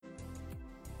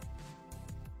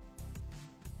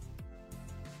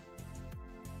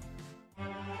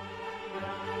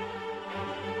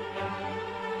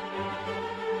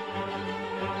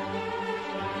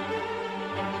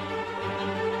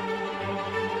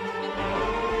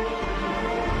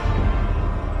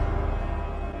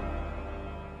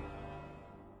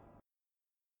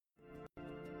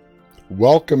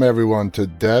Welcome everyone to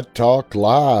Dead Talk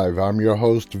Live. I'm your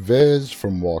host Viz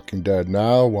from Walking Dead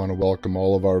Now. Want to welcome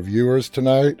all of our viewers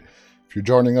tonight. If you're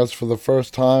joining us for the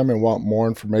first time and want more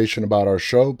information about our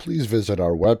show, please visit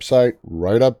our website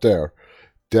right up there,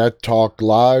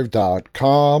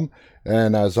 deadtalklive.com.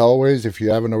 And as always, if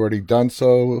you haven't already done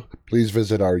so, please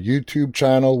visit our YouTube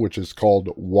channel, which is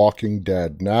called Walking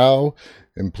Dead Now.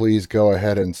 And please go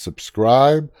ahead and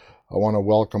subscribe. I want to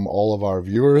welcome all of our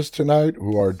viewers tonight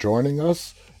who are joining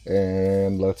us.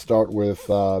 And let's start with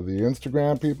the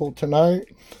Instagram people tonight.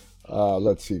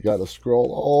 Let's see, got to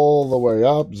scroll all the way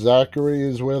up. Zachary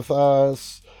is with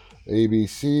us.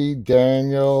 ABC,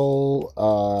 Daniel,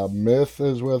 Myth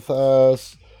is with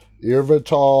us.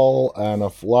 Irvital, Anna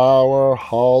Flower,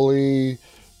 Holly,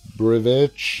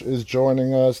 Brivich is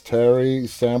joining us. Terry,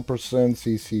 Samperson,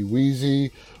 CC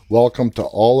Wheezy. Welcome to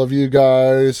all of you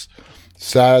guys.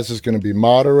 Saz is going to be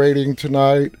moderating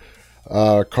tonight.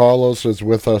 Carlos is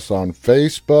with us on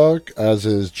Facebook, as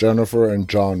is Jennifer and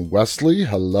John Wesley.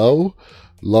 Hello.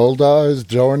 Lolda is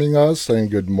joining us, saying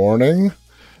good morning.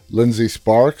 Lindsay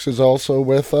Sparks is also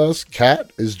with us.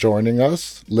 Kat is joining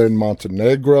us. Lynn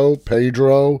Montenegro,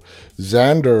 Pedro,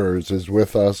 Xanders is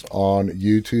with us on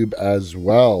YouTube as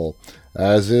well,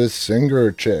 as is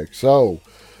Singer Chick. So,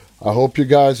 I hope you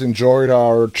guys enjoyed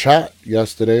our chat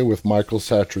yesterday with Michael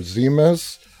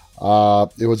Satrazemis.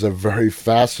 It was a very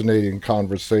fascinating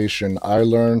conversation. I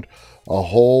learned a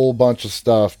whole bunch of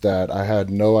stuff that I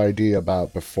had no idea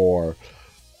about before.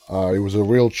 It was a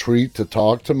real treat to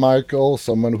talk to Michael,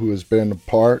 someone who has been a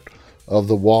part of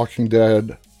the Walking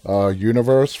Dead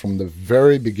universe from the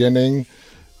very beginning,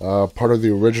 part of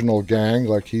the original gang,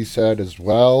 like he said as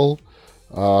well.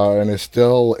 And is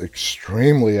still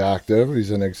extremely active.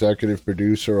 He's an executive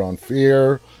producer on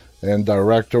Fear and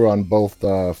director on both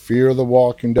Fear the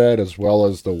Walking Dead as well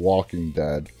as The Walking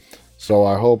Dead. So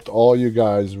I hoped all you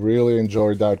guys really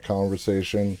enjoyed that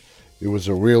conversation. It was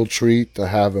a real treat to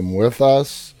have him with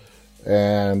us,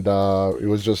 and it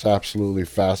was just absolutely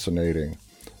fascinating.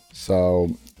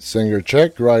 So Singer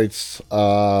Chick writes,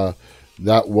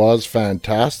 that was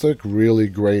fantastic. Really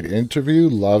great interview.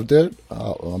 Loved it.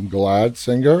 I'm glad,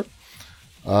 Singer.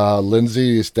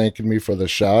 Lindsay is thanking me for the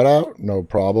shout out. No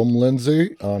problem,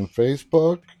 Lindsay, on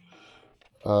Facebook.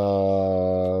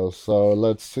 So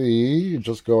let's see.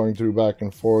 Just going through back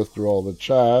and forth through all the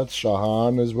chats.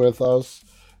 Shahan is with us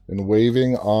and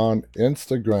waving on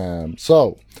Instagram.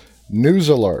 So, news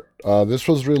alert. This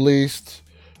was released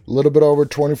a little bit over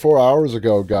 24 hours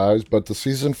ago, guys, but the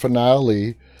season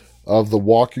finale of The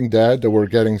Walking Dead that we're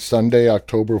getting Sunday,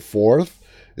 October 4th,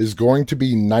 is going to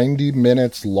be 90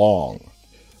 minutes long.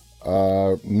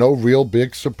 No real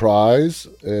big surprise.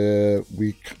 I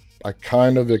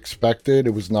kind of expected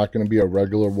it was not going to be a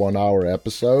regular 1 hour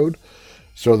episode,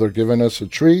 so they're giving us a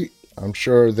treat. I'm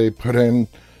sure they put in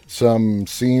some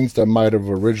scenes that might have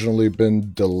originally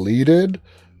been deleted,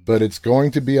 but it's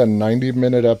going to be a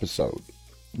 90-minute episode.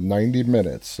 90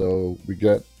 minutes, so we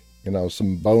get,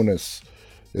 some bonus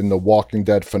in the Walking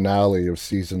Dead finale of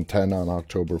season 10 on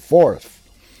October 4th,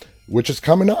 which is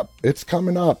coming up. It's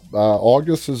coming up.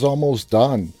 August is almost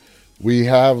done. We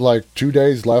have like 2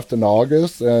 days left in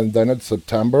August, and then it's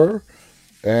September.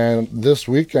 And this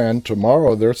weekend,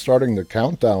 tomorrow, they're starting the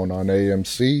countdown on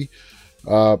AMC.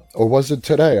 Or was it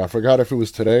today? I forgot if it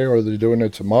was today or they're doing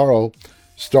it tomorrow,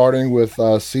 starting with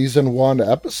season 1,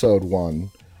 episode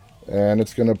 1. And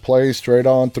it's going to play straight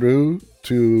on through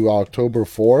to October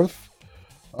 4th.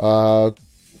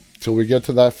 Till we get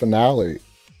to that finale.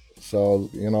 So,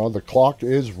 the clock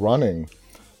is running.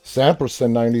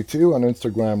 Samperson92 on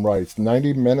Instagram writes,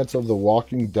 90 minutes of The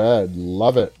Walking Dead.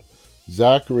 Love it.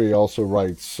 Zachary also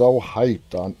writes, so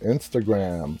hyped on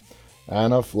Instagram.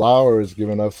 Anna Flower is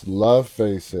giving us love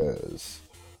faces.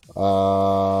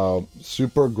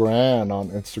 Super Gran on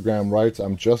Instagram writes,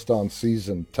 I'm just on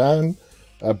season 10,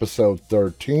 episode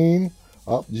 13.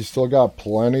 Oh, you still got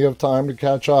plenty of time to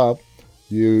catch up.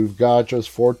 You've got just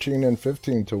 14 and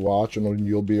 15 to watch, and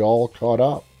you'll be all caught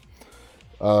up.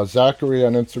 Zachary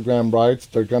on Instagram writes,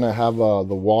 they're going to have the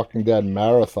Walking Dead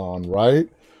marathon, right?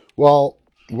 Well,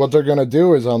 what they're going to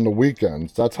do is on the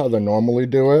weekends. That's how they normally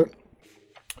do it.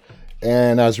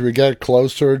 And as we get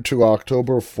closer to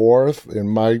October 4th, it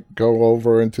might go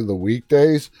over into the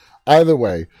weekdays. Either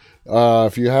way,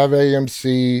 if you have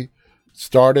AMC,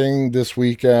 starting this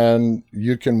weekend,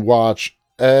 you can watch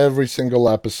every single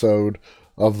episode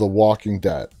of The Walking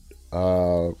Dead,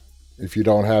 if you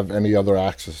don't have any other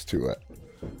access to it,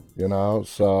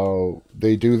 so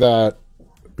they do that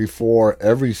before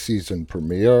every season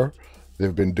premiere.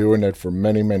 They've been doing it for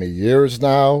many, many years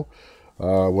now.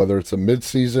 whether it's a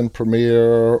mid-season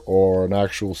premiere or an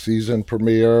actual season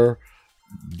premiere.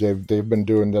 They've been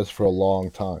doing this for a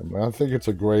long time. And I think it's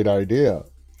a great idea.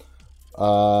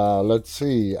 Let's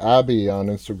see. Abby on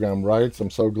Instagram writes, I'm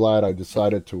so glad I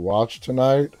decided to watch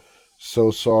tonight.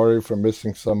 So sorry for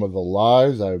missing some of the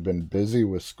lives. I've been busy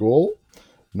with school.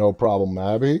 No problem,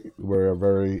 Abby. We're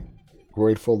very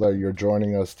grateful that you're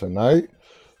joining us tonight.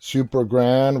 Super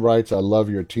Grand writes, I love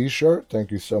your t-shirt.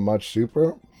 Thank you so much,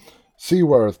 Super.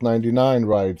 Seaworth 99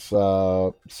 writes,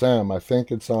 Sam, I think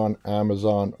it's on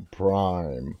Amazon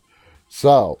Prime.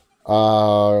 So,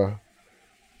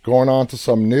 going on to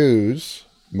some news.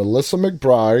 Melissa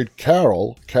McBride,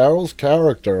 Carol's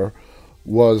character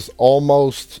was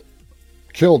almost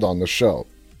killed on the show.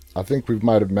 I think we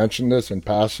might have mentioned this in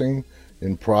passing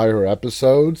in prior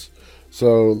episodes.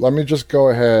 So let me just go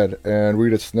ahead and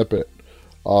read a snippet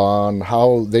on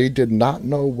how they did not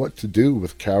know what to do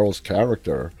with Carol's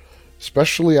character,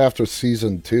 especially after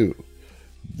season 2.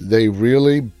 They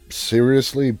really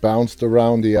seriously bounced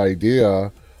around the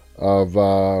idea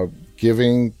of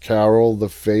giving Carol the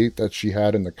fate that she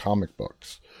had in the comic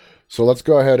books. So let's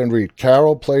go ahead and read.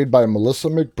 Carol, played by Melissa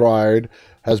McBride,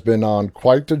 has been on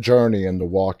quite the journey in The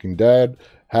Walking Dead,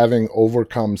 having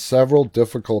overcome several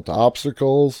difficult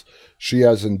obstacles. She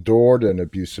has endured an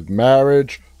abusive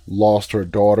marriage, lost her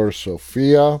daughter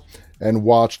Sophia, and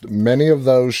watched many of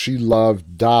those she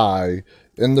loved die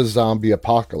in the zombie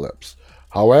apocalypse.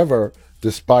 However,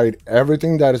 despite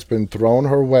everything that has been thrown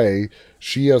her way,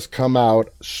 she has come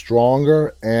out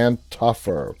stronger and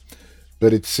tougher.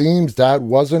 But it seems that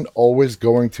wasn't always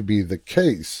going to be the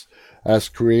case. As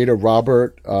creator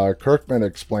Robert Kirkman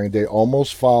explained, they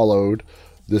almost followed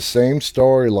the same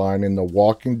storyline in the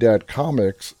Walking Dead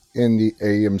comics in the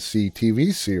AMC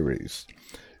TV series.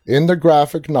 In the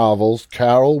graphic novels,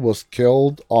 Carol was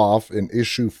killed off in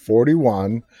issue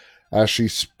 41 as she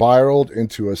spiraled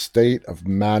into a state of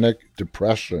manic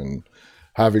depression,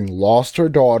 having lost her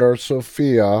daughter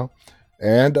Sophia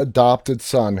and adopted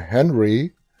son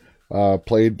Henry,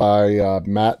 played by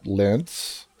Matt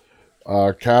Lintz.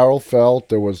 Carol felt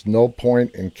there was no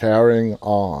point in carrying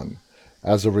on.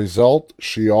 As a result,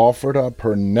 she offered up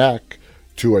her neck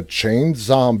to a chained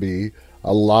zombie,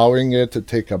 allowing it to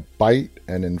take a bite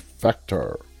and infect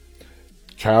her.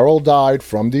 Carol died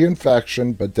from the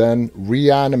infection, but then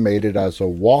reanimated as a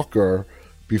walker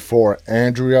before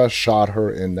Andrea shot her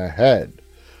in the head.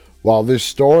 While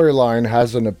this storyline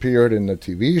hasn't appeared in the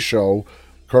TV show,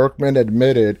 Kirkman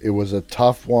admitted it was a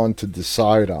tough one to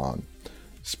decide on.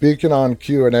 Speaking on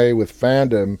Q&A with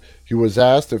Fandom, he was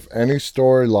asked if any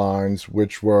storylines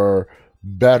which were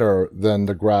better than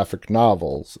the graphic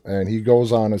novels, and he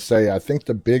goes on to say, I think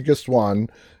the biggest one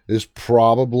is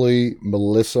probably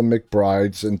Melissa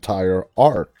McBride's entire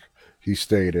arc, he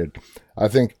stated. I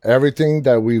think everything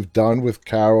that we've done with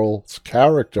Carol's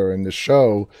character in the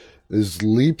show is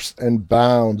leaps and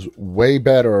bounds way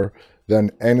better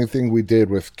than anything we did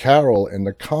with Carol in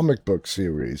the comic book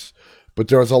series. But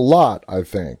there's a lot, I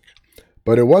think.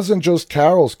 But it wasn't just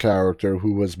Carol's character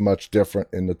who was much different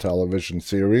in the television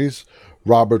series.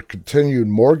 Robert continued,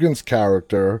 Morgan's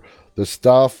character, the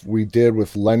stuff we did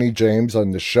with Lenny James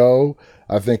on the show,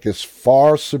 I think is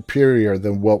far superior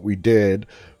than what we did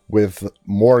with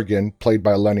Morgan, played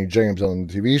by Lenny James on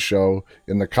the TV show,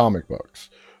 in the comic books.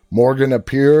 Morgan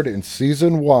appeared in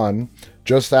season 1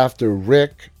 just after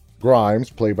Rick Grimes,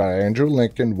 played by Andrew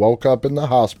Lincoln, woke up in the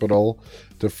hospital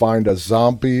to find a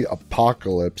zombie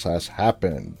apocalypse has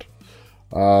happened.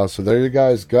 So there you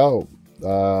guys go.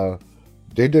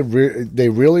 They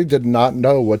really did not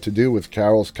know what to do with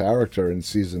Carol's character in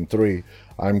season 3.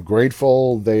 I'm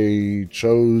grateful they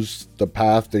chose the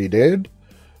path they did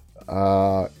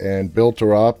and built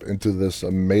her up into this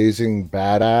amazing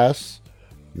badass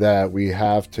that we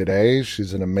have today.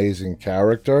 She's an amazing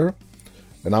character.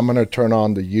 And I'm going to turn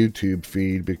on the YouTube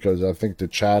feed because I think the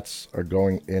chats are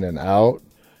going in and out.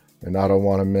 And I don't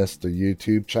want to miss the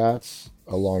YouTube chats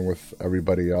along with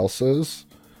everybody else's.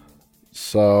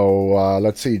 So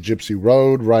let's see. Gypsy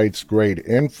Road writes, great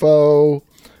info.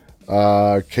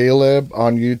 Caleb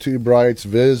on YouTube writes,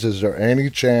 Viz, is there any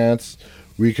chance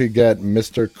we could get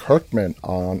Mr. Kirkman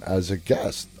on as a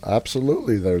guest?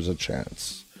 Absolutely, there's a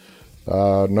chance.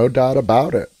 No doubt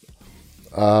about it.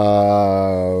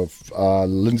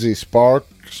 Lindsay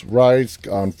Sparks writes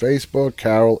on Facebook,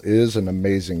 Carol is an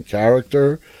amazing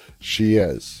character. She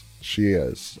is.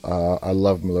 I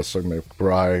love Melissa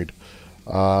McBride.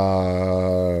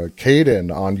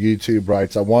 Caden on YouTube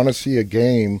writes, I want to see a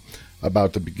game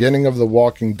about the beginning of The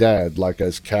Walking Dead, like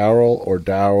as Carol or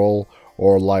Daryl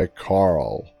or like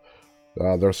Carl.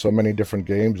 There's so many different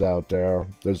games out there.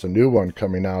 There's a new one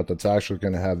coming out that's actually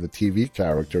going to have the TV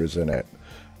characters in it.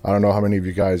 I don't know how many of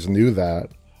you guys knew that.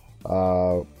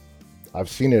 Uh, I've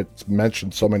seen it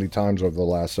mentioned so many times over the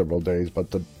last several days,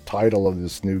 but the title of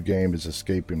this new game is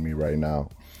escaping me right now.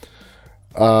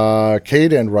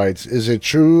 Kaden writes, is it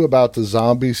true about the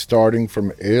zombies starting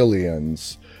from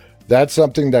aliens? That's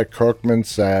something that Kirkman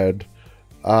said.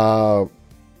 Uh,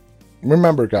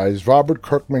 Remember, guys, Robert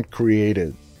Kirkman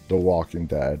created The Walking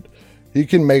Dead. He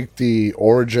can make the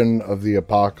origin of the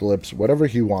apocalypse whatever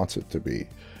he wants it to be.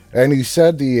 And he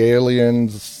said the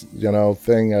aliens,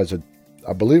 thing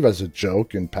I believe as a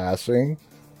joke in passing.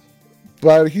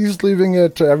 But he's leaving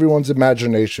it to everyone's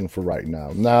imagination for right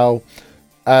now. Now,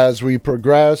 as we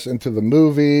progress into the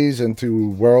movies,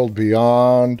 into World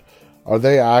Beyond, are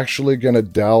they actually going to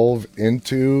delve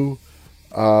into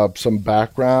some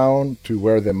background to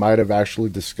where they might have actually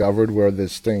discovered where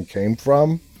this thing came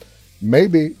from?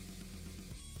 Maybe.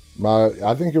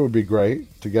 I think it would be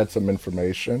great to get some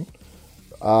information.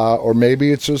 Or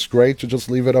maybe it's just great to just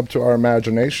leave it up to our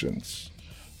imaginations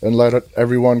and let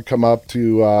everyone come up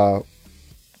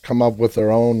with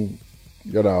their own,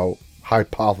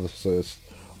 hypothesis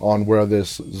on where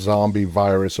this zombie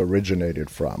virus originated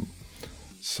from.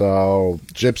 So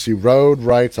Gypsy Road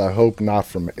writes, I hope not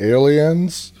from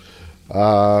aliens.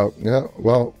 Yeah,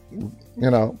 well,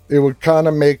 it would kind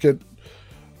of make it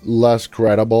less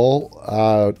credible,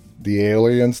 the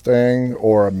aliens thing,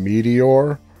 or a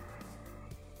meteor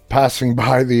passing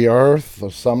by the earth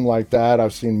or something like that.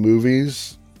 I've seen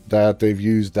movies that they've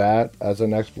used that as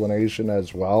an explanation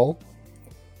as well.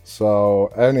 So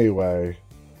anyway,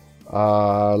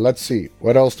 let's see.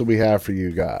 What else do we have for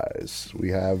you guys? We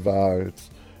have,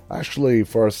 actually,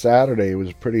 for a Saturday, it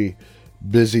was a pretty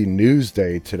busy news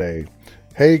day today.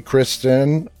 Hey,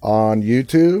 Kristen on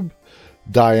YouTube.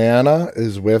 Diana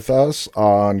is with us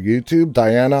on YouTube.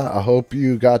 Diana, I hope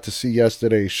you got to see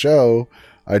yesterday's show.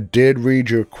 I did read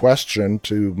your question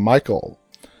to Michael.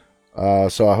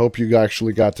 So I hope you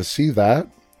actually got to see that.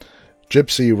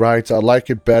 Gypsy writes, I like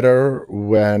it better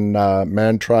when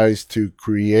man tries to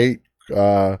create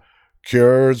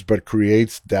cures but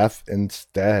creates death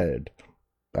instead.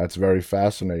 That's very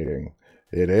fascinating.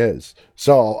 It is.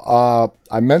 So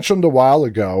I mentioned a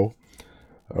real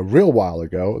while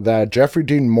ago, that Jeffrey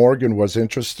Dean Morgan was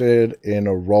interested in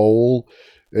a role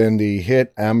in the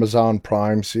hit Amazon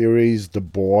Prime series The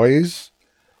Boys.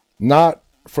 Not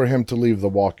for him to leave The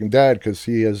Walking Dead, because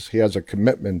he has a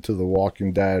commitment to The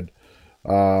Walking Dead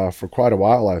for quite a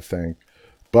while, I think.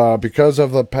 But because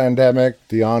of the pandemic,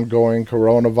 the ongoing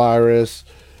coronavirus,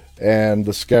 and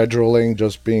the scheduling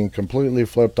just being completely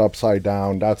flipped upside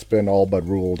down, that's been all but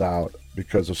ruled out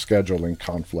because of scheduling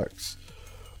conflicts.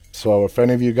 So if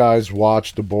any of you guys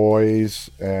watched The Boys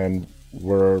and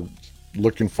were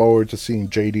looking forward to seeing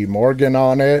J.D. Morgan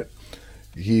on it,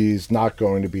 he's not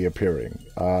going to be appearing.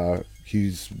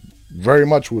 He's very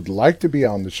much would like to be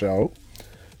on the show,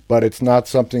 but it's not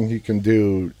something he can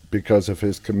do because of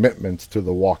his commitments to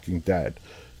The Walking Dead.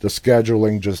 The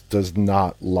scheduling just does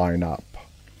not line up.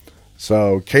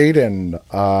 So Caden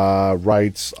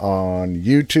writes on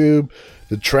YouTube,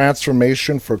 the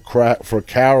transformation for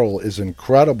Carol is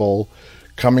incredible,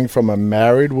 coming from a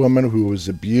married woman who was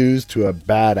abused to a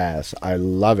badass. I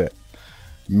love it.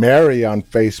 Mary on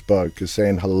Facebook is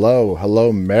saying hello.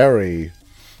 Hello, Mary.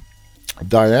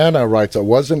 Diana writes, I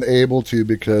wasn't able to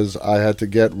because I had to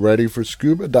get ready for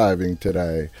scuba diving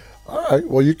today. All right,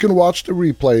 well, you can watch the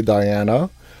replay,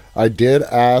 Diana. I did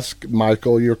ask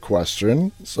Michael your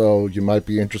question, so you might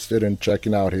be interested in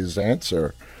checking out his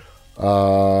answer.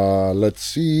 Let's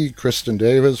see. Kristen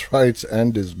Davis writes,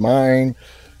 end is mine.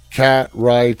 Kat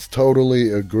writes,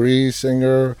 totally agree,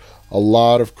 Singer. A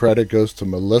lot of credit goes to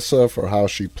Melissa for how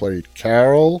she played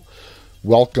Carol.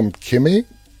 Welcome, Kimmy.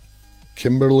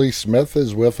 Kimberly Smith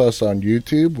is with us on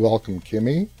YouTube. Welcome,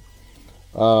 Kimmy.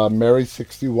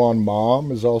 Mary61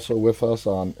 Mom is also with us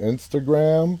on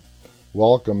Instagram.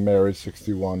 Welcome,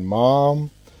 Mary61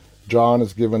 Mom. John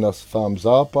has given us thumbs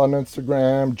up on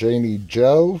Instagram. Janie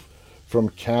Joe from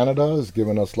Canada has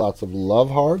given us lots of love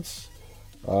hearts.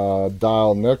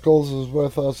 Dial Nichols is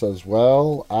with us as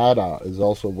well. Ada is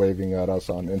also waving at us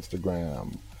on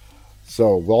Instagram.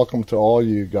 So welcome to all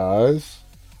you guys.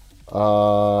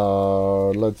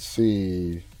 Let's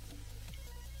see.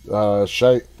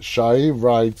 Shai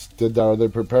writes, are they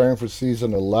preparing for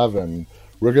season 11?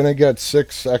 We're going to get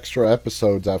 6 extra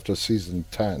episodes after season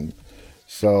 10.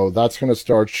 So that's going to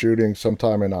start shooting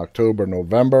sometime in October,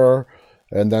 November.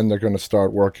 And then they're going to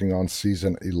start working on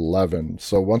season 11.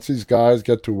 So once these guys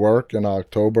get to work in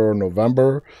October or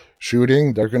November,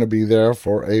 shooting. They're going to be there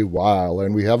for a while.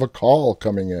 And we have a call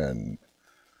coming in.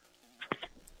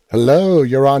 Hello,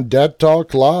 you're on Dead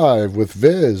Talk Live with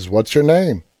Viz. What's your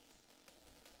name?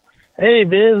 Hey,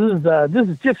 Biz, this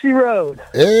is Gypsy Road.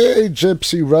 Hey,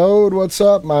 Gypsy Road. What's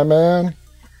up, my man?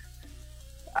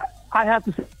 I have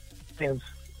to say,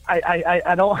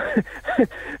 I don't,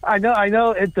 I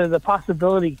know it's the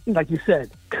possibility, like you said,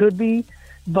 could be,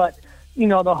 but,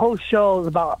 the whole show is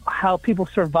about how people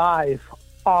survive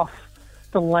off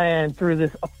the land through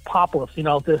this apocalypse,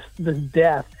 this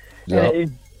death. Yep.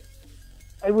 And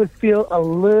it would feel a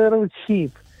little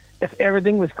cheap if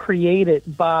everything was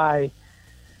created by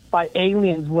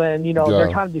aliens when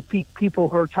they're trying to defeat people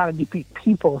who are trying to defeat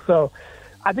people. So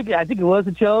I think it was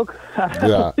a joke.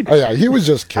 Yeah, he was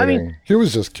just kidding. He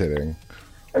was just kidding.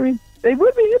 I mean, it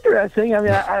would be interesting. I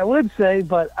mean, I would say,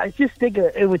 but I just think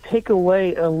it would take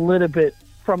away a little bit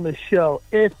from the show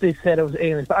if they said it was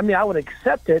aliens. But I mean, I would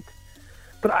accept it,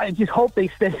 but I just hope they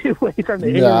stay away from the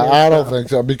aliens. Yeah, I don't think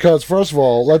so. Because first of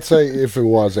all, let's say if it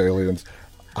was aliens,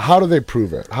 how do they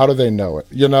prove it? How do they know it?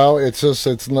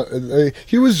 It's not.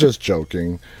 He was just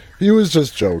joking. He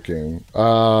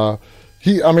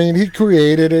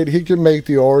created it. He can make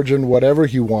the origin whatever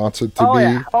he wants it to be.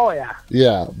 Yeah. Oh yeah.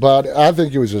 Yeah, but I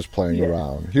think he was just playing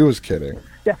around. He was kidding.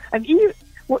 Yeah, and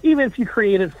even if you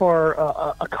create it for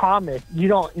a comic, you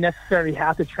don't necessarily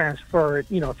have to transfer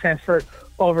it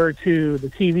over to the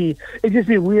TV. It'd just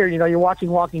be weird, you're watching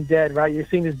Walking Dead, right? You're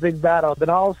seeing this big battle, then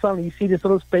all of a sudden you see this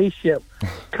little spaceship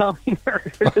coming,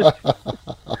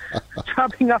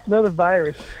 dropping off another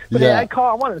virus. But yeah. Hey,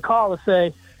 I wanted to call to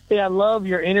say, hey, I love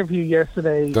your interview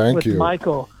yesterday with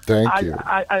Michael. Thank you.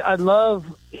 I love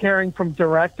hearing from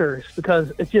directors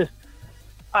because it's just,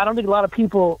 I don't think a lot of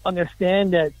people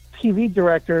understand that TV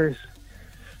directors,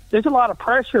 there's a lot of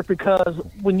pressure because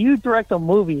when you direct a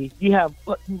movie,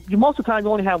 most of the time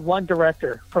you only have one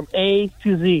director from A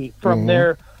to Z, from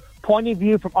their point of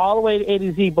view, from all the way to A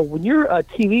to Z. But when you're a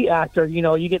TV actor,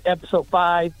 you get episode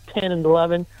 5, 10, and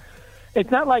 11. It's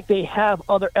not like they have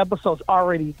other episodes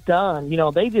already done.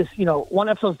 They just, one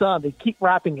episode's done. They keep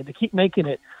wrapping it. They keep making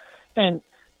it. And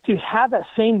to have that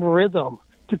same rhythm,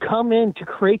 to come in to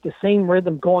create the same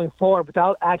rhythm going forward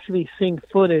without actually seeing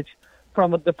footage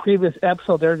from the previous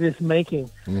episode they're just making.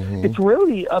 It's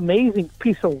really amazing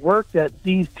piece of work that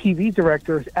these TV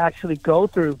directors actually go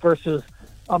through versus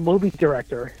a movie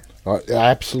director.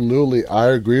 Absolutely. I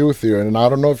agree with you. And I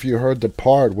don't know if you heard the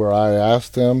part where I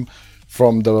asked him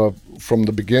from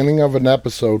the beginning of an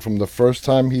episode, from the first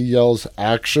time he yells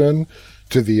action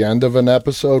to the end of an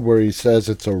episode where he says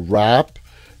it's a wrap,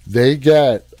 they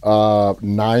get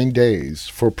 9 days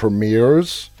for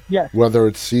premieres. Yes. Whether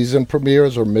it's season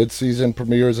premieres or mid-season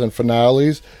premieres and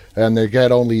finales, and they get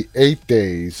only 8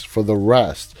 days for the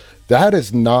rest. That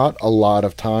is not a lot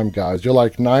of time, guys. You're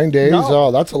like, 9 days? No. Oh,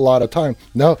 that's a lot of time.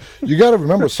 No, you got to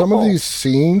remember, some of these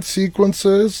scene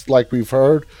sequences, like we've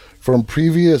heard from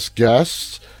previous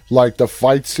guests, like the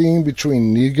fight scene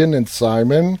between Negan and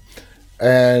Simon,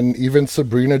 and even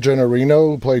Sabrina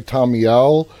Gennarino, who played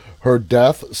Tamiel, her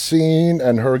death scene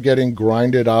and her getting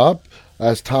grinded up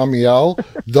as Tamiel,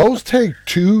 those take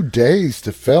 2 days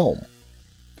to film.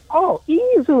 Oh,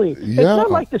 easily. Yeah. It's not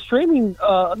like the streaming.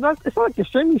 It's not like the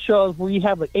streaming shows where you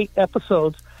have like 8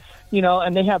 episodes,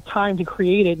 and they have time to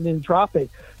create it and then drop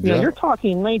it. You're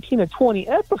talking 19 or 20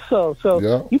 episodes,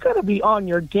 so you got to be on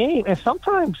your game. And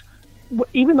sometimes,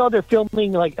 even though they're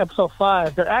filming like episode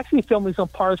 5, they're actually filming some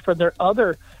parts for their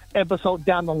other episode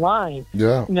down the line.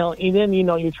 Yeah. And then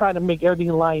you're trying to make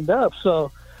everything lined up.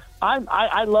 So.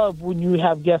 I love when you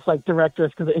have guests like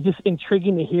directors because it's just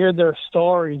intriguing to hear their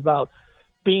stories about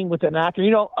being with an actor.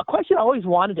 A question I always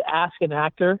wanted to ask an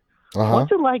actor,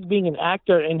 what's it like being an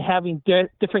actor and having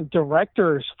different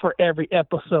directors for every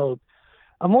episode?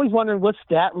 I'm always wondering what's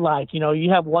that like. You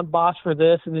have one boss for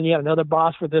this, and then you have another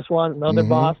boss for this one, another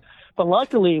boss. But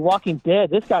luckily, Walking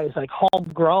Dead, this guy is like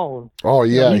homegrown. Oh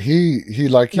yeah, he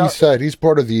said, he's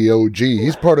part of the OG.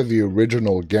 He's part of the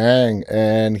original gang,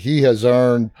 and he has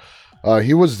earned.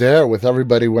 He was there with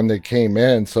everybody when they came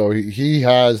in, so he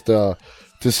has the.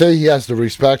 To say he has the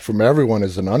respect from everyone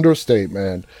is an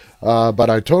understatement. But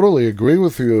I totally agree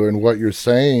with you in what you're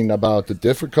saying about the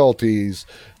difficulties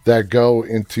that go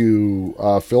into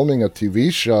filming a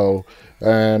TV show,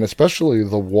 and especially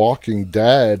The Walking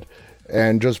Dead.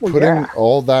 And just putting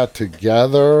all that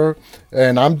together,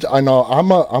 and I know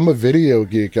I'm a video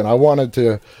geek, and I wanted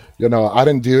to, I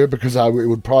didn't do it because it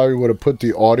would have put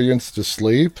the audience to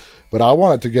sleep, but I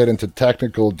wanted to get into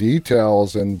technical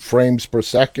details and frames per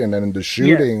second and the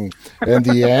shooting and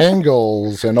the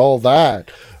angles and all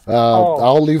that.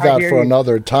 I'll leave that for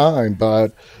another time,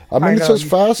 but I mean, it's know. just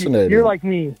fascinating. You're like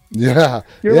me. Yeah.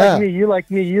 You're Yeah. like me. You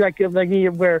like me. You like me.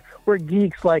 We're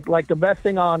geeks. Like the best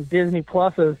thing on Disney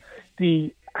Plus is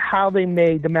how they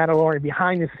made The Mandalorian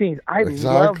behind the scenes. I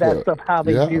love that stuff. How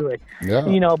they do it.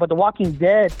 Yeah. But The Walking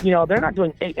Dead. They're not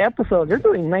doing 8 episodes. They're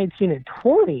doing 19 and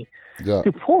 20. Yeah.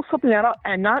 To pull something out,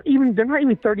 and they're not even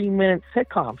 30-minute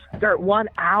sitcoms. They're 1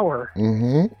 hour.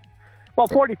 Mm-hmm. Well,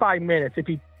 45 minutes if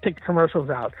you take the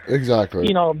commercials out. Exactly.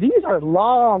 These are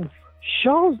long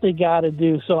shows they got to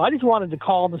do. So I just wanted to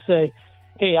call to say,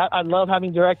 hey, I love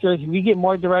having directors. If we get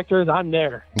more directors, I'm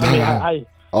there. I mean,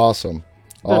 Awesome.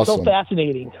 They're so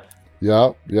fascinating.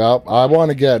 Yep. I want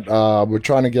to get, we're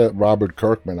trying to get Robert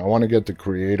Kirkman. I want to get the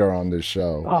creator on this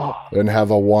show and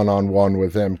have a one-on-one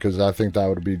with him, because I think that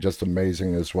would be just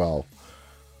amazing as well.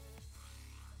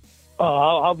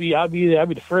 I'll be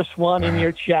the first one in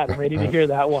your chat, ready to hear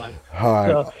that one. All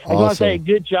right. So I awesome. want to say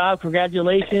good job,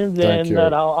 congratulations, Thank you.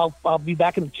 I'll be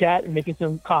back in the chat and making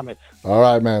some comments. All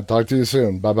right, man. Talk to you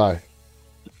soon. Bye-bye.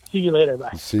 See you later.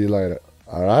 Bye. See you later.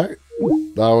 All right.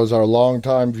 That was our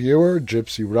longtime viewer,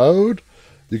 Gypsy Road.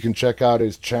 You can check out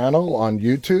his channel on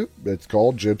YouTube. It's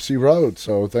called Gypsy Road.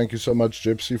 So thank you so much,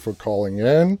 Gypsy, for calling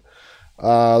in.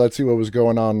 Let's see what was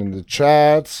going on in the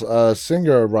chats.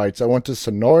 Singer writes, I went to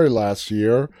Sonoy last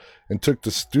year and took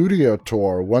the studio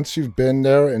tour. Once you've been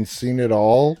there and seen it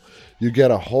all, you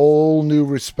get a whole new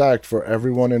respect for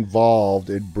everyone involved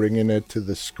in bringing it to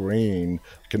the screen.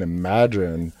 I can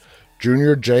imagine.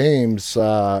 Junior James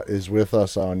is with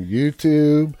us on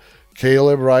YouTube.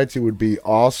 Caleb writes, it would be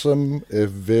awesome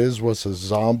if Viz was a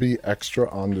zombie extra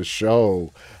on the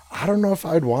show. I don't know if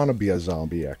I'd want to be a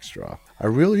zombie extra. I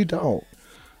really don't.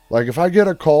 Like, if I get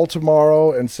a call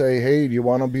tomorrow and say, hey, do you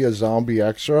want to be a zombie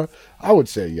extra? I would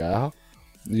say, yeah.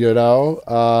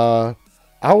 I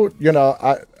would,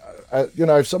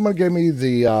 if someone gave me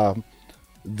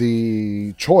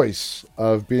the choice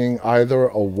of being either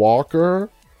a walker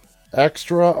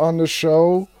extra on the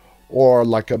show or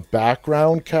like a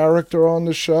background character on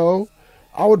the show,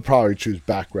 I would probably choose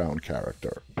background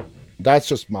character. That's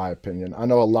just my opinion. I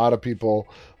know a lot of people,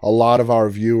 a lot of our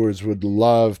viewers would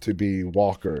love to be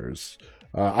walkers.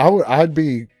 I'd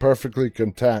be perfectly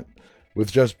content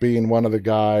with just being one of the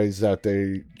guys that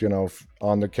they,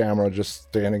 on the camera, just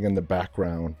standing in the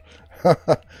background.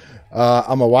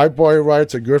 I'm a white boy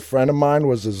writes, a good friend of mine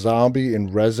was a zombie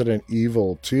in Resident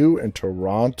Evil 2 in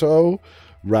Toronto.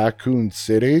 Raccoon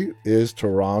City is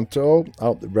Toronto.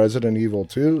 Oh, Resident Evil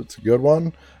 2, it's a good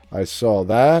one. I saw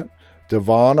that.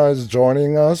 Devana is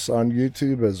joining us on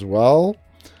YouTube as well.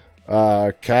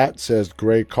 Kat says,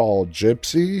 great call,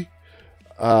 Gypsy.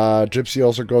 Gypsy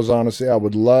also goes on to say, I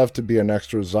would love to be an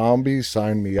extra zombie.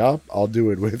 Sign me up. I'll do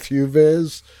it with you,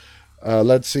 Viz.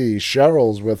 Let's see.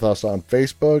 Cheryl's with us on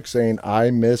Facebook saying,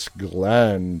 I miss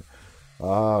Glenn.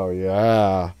 Oh,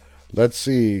 yeah. Let's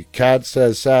see. Kat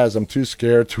says, Saz, I'm too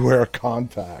scared to wear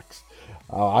contacts.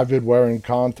 I've been wearing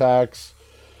contacts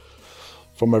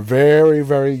from a very,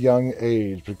 very young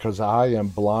age because I am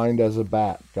blind as a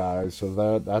bat, guys.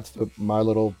 So that's my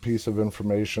little piece of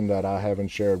information that I haven't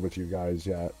shared with you guys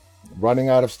yet. Running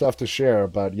out of stuff to share,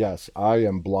 but yes, I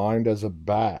am blind as a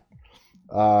bat.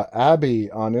 Abby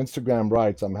on Instagram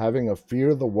writes, I'm having a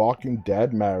Fear the Walking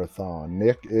Dead marathon.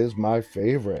 Nick is my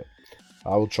favorite.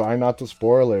 I will try not to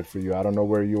spoil it for you. I don't know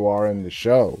where you are in the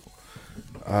show.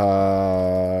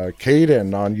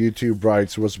 Caden on YouTube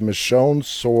writes, was Michonne's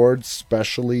sword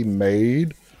specially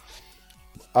made?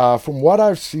 From what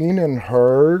I've seen and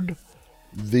heard,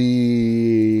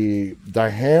 the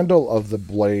handle of the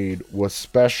blade was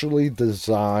specially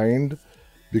designed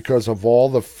because of all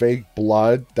the fake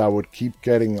blood that would keep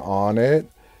getting on it.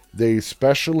 They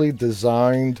specially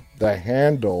designed the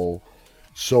handle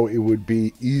so it would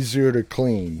be easier to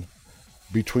clean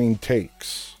between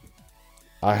takes.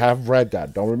 I have read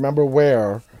that. Don't remember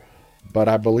where, but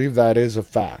I believe that is a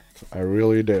fact. I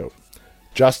really do.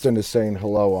 Justin is saying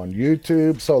hello on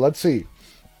YouTube. So let's see.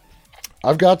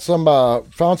 I've got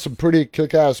found some pretty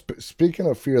kick-ass, speaking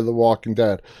of Fear the Walking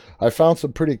Dead, I found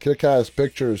some pretty kick-ass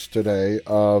pictures today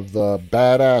of the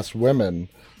badass women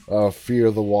of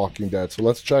Fear the Walking Dead. So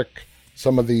let's check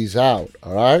some of these out,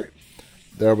 all right?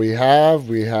 There we have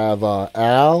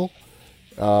Al,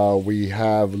 we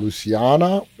have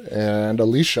Luciana, and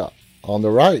Alicia on the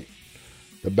right.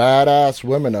 The badass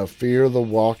women of Fear the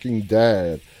Walking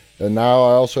Dead. And now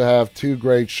I also have two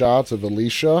great shots of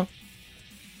Alicia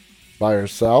by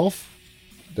herself.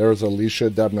 There's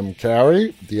Alicia Debnam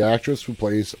Carey, the actress who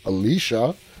plays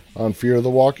Alicia on Fear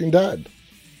the Walking Dead.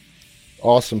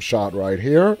 Awesome shot right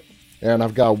here. And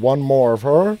I've got one more of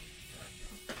her.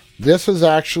 This is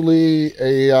actually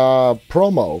a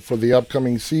promo for the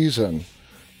upcoming season.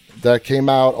 that came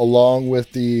out along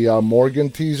with the Morgan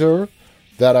teaser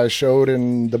that I showed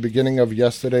in the beginning of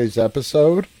yesterday's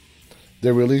episode.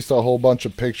 They released a whole bunch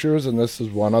of pictures, and this is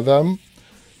one of them.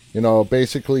 You know,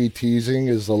 basically teasing,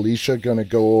 is Alicia going to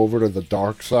go over to the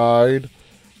dark side?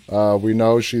 We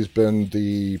know she's been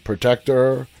the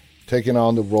protector, taking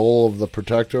on the role of the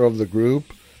protector of the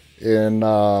group in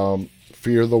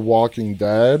Fear the Walking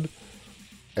Dead.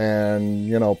 And,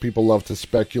 you know, people love to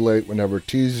speculate whenever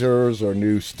teasers or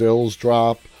new stills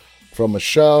drop from a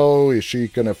show. Is she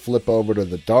going to flip over to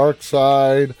the dark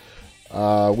side?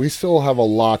 We still have a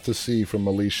lot to see from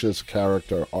Alicia's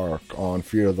character arc on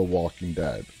Fear the Walking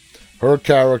Dead. Her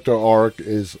character arc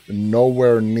is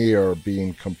nowhere near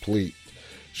being complete.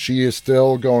 She is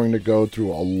still going to go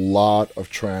through a lot of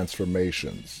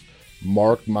transformations.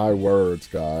 Mark my words,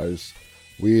 guys.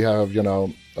 We have, you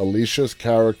know, Alicia's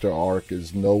character arc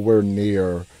is nowhere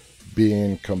near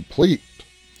being complete.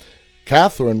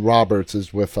 Catherine Roberts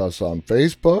is with us on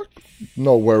Facebook.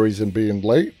 No worries in being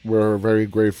late. We're very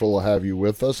grateful to have you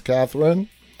with us, Catherine.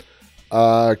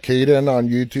 Kaden on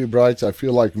YouTube writes, I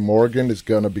feel like Morgan is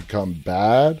going to become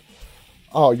bad.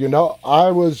 Oh, you know,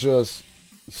 I was just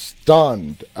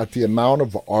stunned at the amount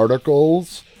of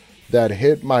articles that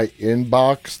hit my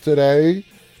inbox today,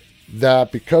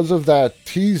 that because of that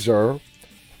teaser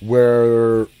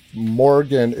where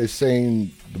Morgan is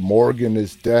saying Morgan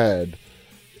is dead,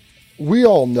 we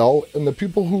all know, and the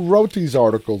people who wrote these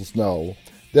articles know,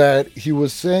 that he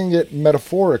was saying it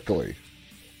metaphorically.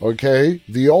 Okay?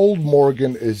 The old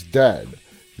Morgan is dead.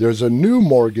 There's a new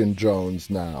Morgan Jones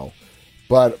now.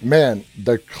 But man,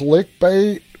 the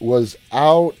clickbait was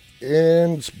out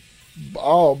in,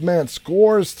 oh man,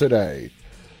 scores today.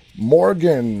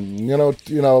 Morgan, you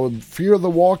know, Fear the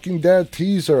Walking Dead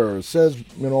teaser says,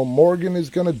 you know, Morgan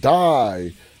is gonna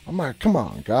die. I'm like, come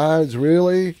on, guys,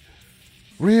 really?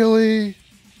 Really?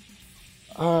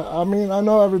 I mean, I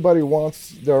know everybody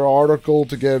wants their article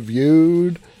to get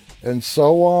viewed and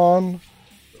so on,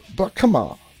 but come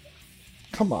on,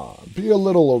 be a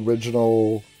little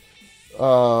original.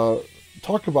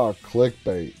 Talk about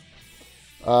clickbait.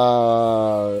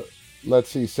 Let's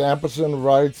see. Samperson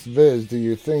writes, Viz, do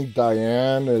you think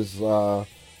Diane is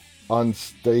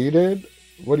unstated?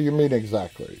 What do you mean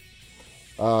exactly?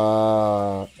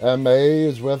 MA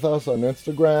is with us on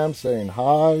Instagram saying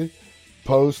hi.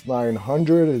 Post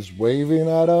 900 is waving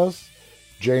at us.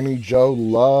 Janie Joe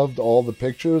loved all the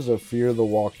pictures of Fear the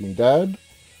Walking Dead.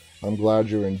 I'm glad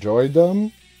you enjoyed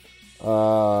them.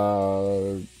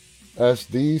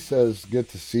 SD says, good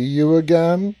to see you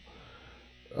again.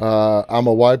 I'm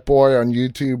a white boy on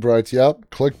YouTube writes, yep,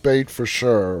 clickbait for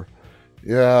sure.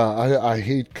 Yeah, I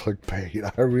hate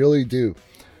clickbait. I really do.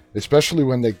 Especially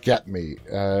when they get me.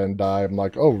 And I'm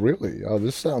like, oh, really? Oh,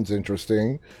 this sounds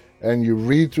interesting. And you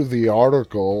read through the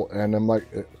article, and I'm like,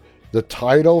 the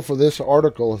title for this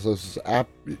article says,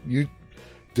 you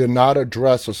did not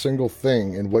address a single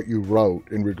thing in what you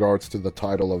wrote in regards to the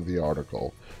title of the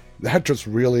article. That just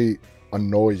really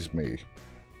annoys me,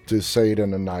 to say it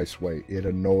in a nice way. It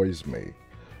annoys me.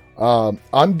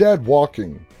 Undead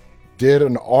Walking did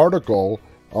an article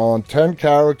on 10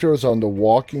 characters on The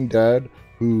Walking Dead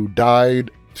who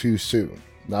died too soon.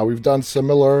 Now, we've done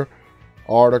similar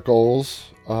articles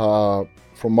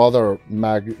from other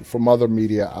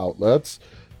media outlets,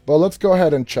 but let's go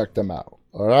ahead and check them out.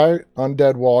 All right,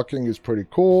 Undead Walking is pretty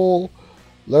cool.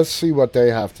 Let's see what they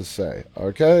have to say.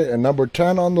 Okay, and number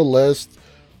 10 on the list,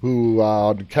 who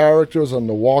the characters on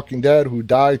The Walking Dead who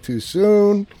died too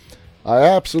soon. I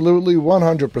absolutely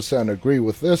 100% agree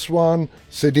with this one.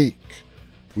 Siddiq.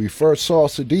 We first saw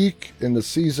Siddiq in the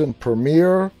season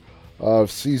premiere of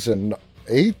season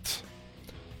 8,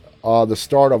 the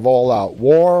start of All Out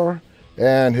War,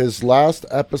 and his last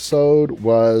episode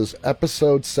was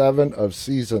episode 7 of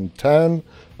season 10,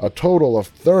 a total of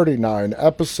 39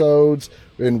 episodes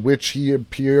in which he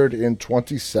appeared in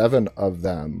 27 of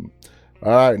them.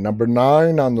 All right, number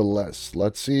 9 on the list.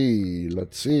 Let's see.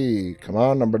 Come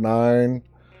on, number 9.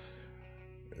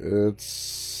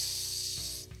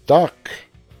 It's Duck.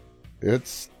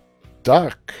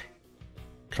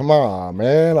 Come on,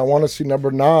 man. I want to see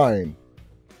number 9.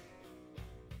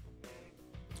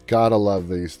 Gotta love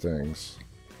these things.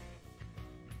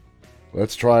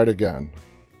 Let's try it again.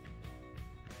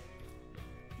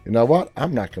 You know what?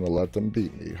 I'm not going to let them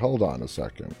beat me. Hold on a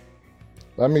second.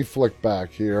 Let me flick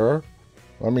back here.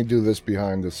 Let me do this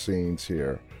behind the scenes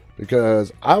here,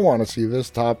 because I want to see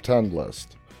this top 10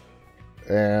 list.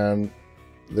 And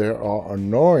they are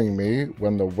annoying me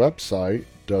when the website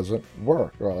doesn't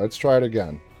work. All right, let's try it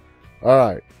again. All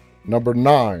right, number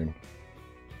 9.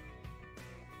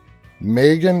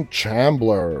 Megan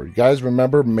Chandler. You guys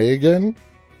remember Megan?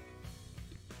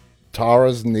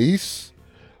 Tara's niece?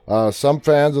 Some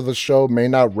fans of the show may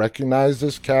not recognize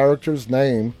this character's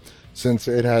name since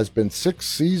it has been 6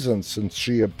 seasons since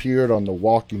she appeared on The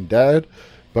Walking Dead,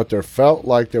 but there felt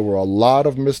like there were a lot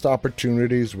of missed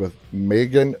opportunities with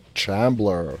Megan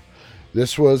Chandler.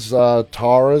 This was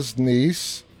Tara's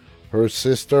niece, her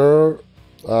sister,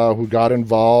 who got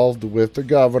involved with the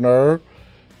governor.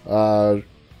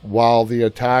 While the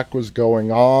attack was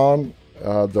going on,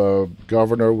 the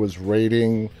governor was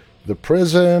raiding the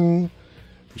prison.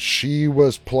 She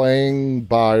was playing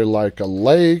by like a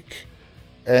lake,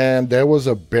 and there was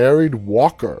a buried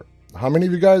walker. How many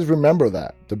of you guys remember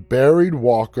that? The buried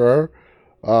walker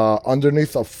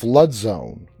underneath a flood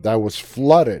zone that was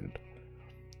flooded.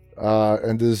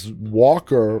 And this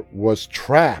walker was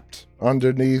trapped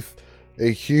underneath a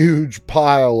huge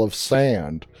pile of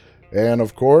sand. And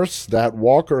of course, that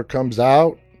walker comes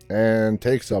out and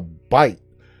takes a bite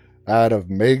out of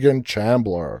Megan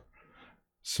Chandler.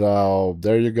 So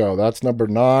there you go. That's number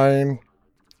 9.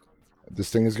 This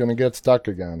thing is going to get stuck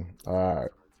again. I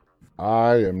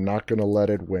am not going to let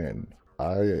it win.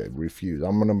 I refuse.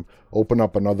 I'm going to open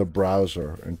up another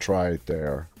browser and try it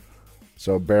there.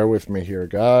 So bear with me here,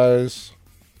 guys,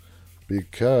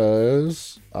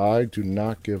 because I do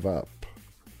not give up.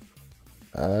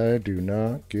 I do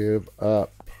not give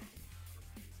up.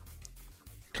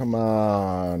 Come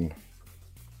on.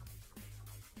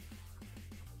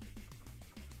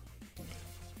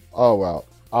 Oh, well,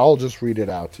 I'll just read it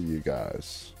out to you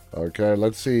guys. Okay,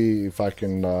 let's see if I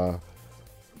can,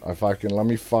 let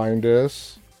me find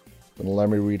this and let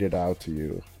me read it out to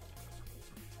you.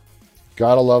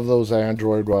 Gotta love those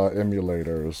Android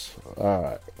emulators.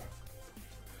 Alright.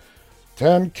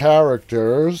 10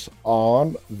 characters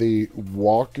on The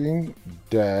Walking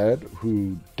Dead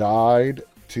who died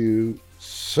too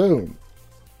soon.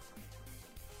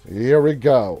 Here we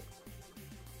go.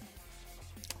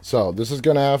 So this is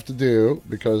going to have to do,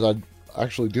 because I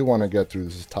actually do want to get through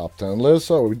this top 10 list.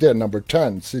 So we did number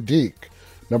 10, Siddiq.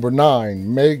 Number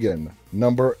 9, Megan.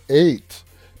 Number 8,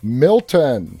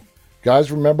 Milton.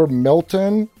 Guys, remember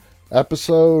Milton?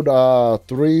 Episode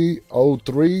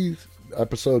 303,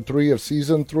 episode 3 of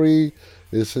season 3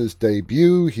 is his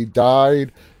debut. He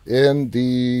died in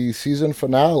the season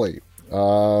finale.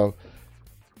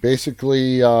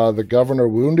 Basically, the governor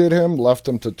wounded him, left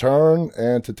him to turn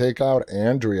and to take out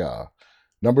Andrea.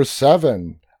 Number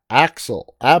 7,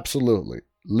 Axel. Absolutely.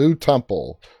 Lou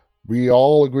Temple. We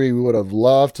all agree we would have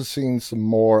loved to seen some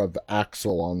more of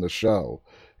Axel on the show.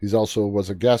 He also was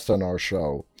a guest on our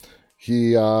show.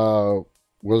 He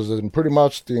was in pretty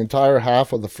much the entire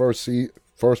half of the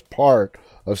first part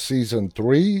of season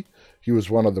 3. He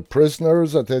was one of the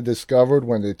prisoners that they discovered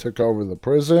when they took over the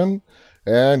prison.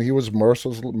 And he was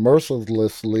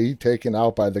mercilessly taken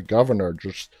out by the governor,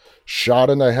 just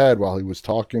shot in the head while he was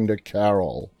talking to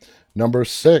Carol. Number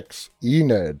 6,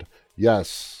 Enid.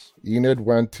 Yes, Enid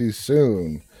went too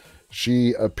soon.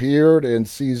 She appeared in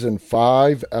season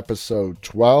 5, episode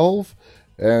 12,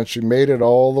 and she made it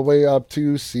all the way up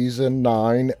to season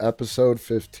 9, episode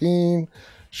 15.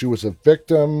 She was a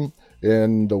victim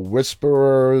in the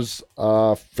Whisperers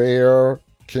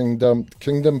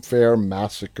Kingdom Fair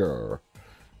massacre.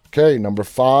 Okay, number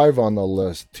 5 on the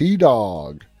list,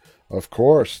 T-Dog. Of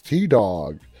course,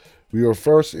 T-Dog. We were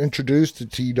first introduced to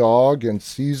T-Dog in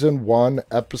season 1,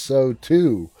 episode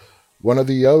 2. One of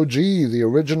the OG, the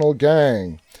original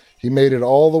gang. He made it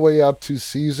all the way up to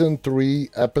season 3,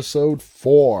 episode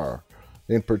 4.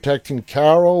 In protecting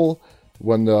Carol,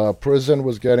 when the prison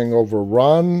was getting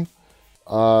overrun,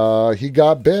 he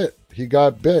got bit.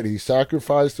 He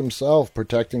sacrificed himself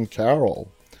protecting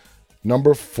Carol.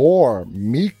 Number 4,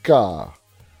 Mika,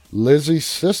 Lizzie's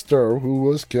sister, who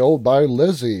was killed by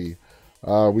Lizzie.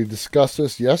 We discussed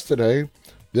this yesterday.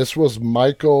 This was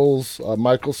Michael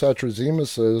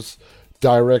Satrazemis's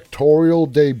directorial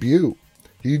debut.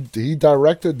 He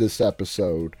directed this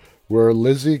episode where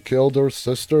Lizzie killed her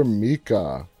sister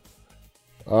Mika.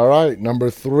 All right, number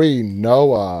 3,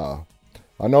 Noah.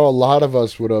 I know a lot of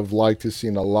us would have liked to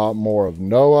seen a lot more of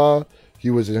Noah. He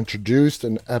was introduced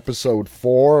in episode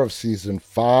 4 of season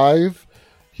 5.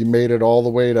 He made it all the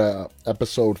way to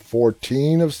episode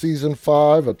 14 of season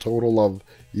 5, a total of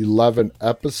 11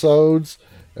 episodes.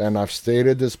 And I've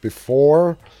stated this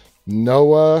before,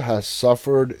 Noah has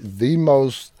suffered the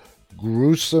most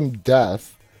gruesome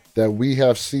death that we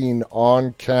have seen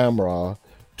on camera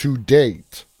to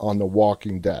date on The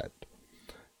Walking Dead.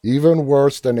 Even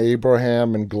worse than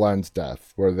Abraham and Glenn's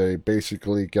death, where they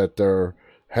basically get their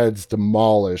heads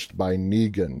demolished by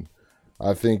Negan.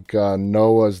 I think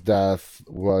Noah's death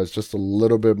was just a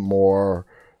little bit more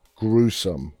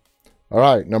gruesome. All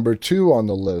right, number 2 on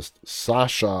the list,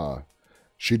 Sasha.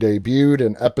 She debuted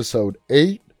in episode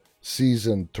 8,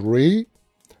 season 3.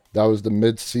 That was the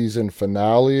mid-season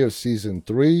finale of season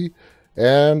 3.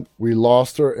 And we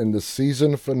lost her in the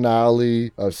season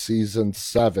finale of season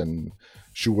 7.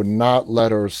 She would not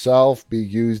let herself be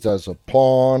used as a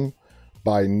pawn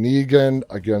by Negan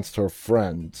against her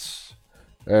friends.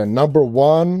 And number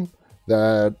 1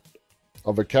 that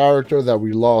of a character that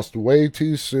we lost way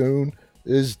too soon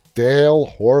is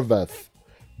Dale Horvath.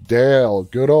 Dale,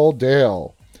 good old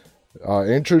Dale.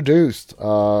 Introduced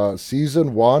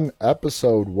season 1,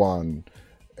 episode 1.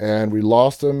 And we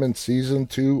lost him in season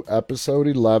 2, episode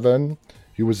 11.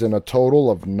 He was in a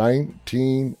total of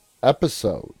 19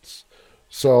 episodes.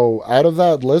 So out of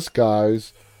that list,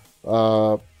 guys,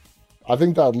 I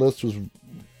think that list was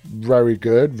very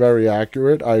good, very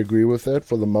accurate. I agree with it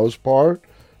for the most part.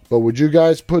 But would you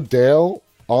guys put Dale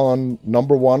on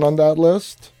number 1 on that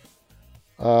list?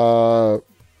 You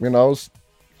know,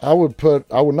 I would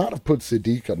not have put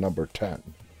Siddiq at number 10.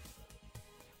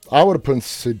 I would have put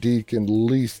Siddiq in at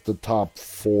least the top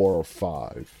 4 or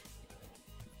 5.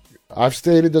 I've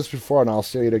stated this before and I'll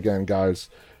say it again, guys.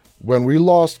 When we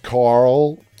lost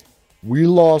Carl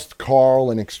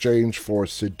in exchange for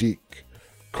Siddiq.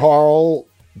 Carl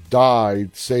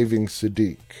died saving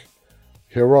Siddiq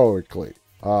heroically.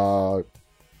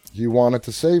 He wanted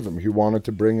to save him. He wanted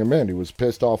to bring him in. He was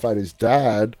pissed off at his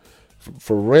dad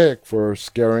for Rick for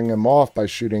scaring him off by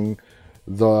shooting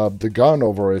the gun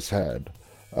over his head.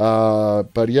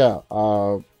 But yeah,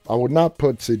 I would not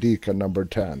put Siddiq at number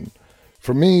 10.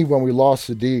 For me, when we lost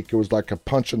Siddiq, it was like a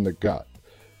punch in the gut.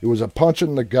 It was a punch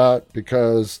in the gut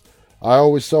because I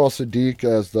always saw Siddiq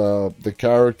as the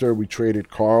character we traded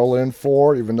Carl in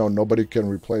for, even though nobody can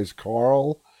replace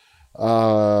Carl.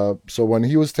 So when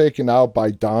he was taken out by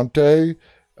Dante,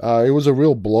 it was a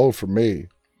real blow for me.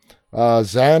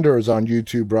 Xanders on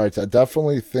YouTube writes, I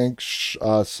definitely think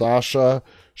Sasha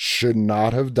should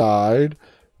not have died.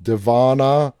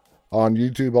 Divana on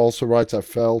YouTube also writes, I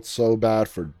felt so bad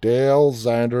for Dale.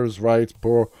 Xanders writes,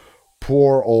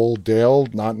 poor old Dale,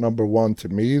 not number 1 to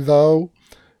me though.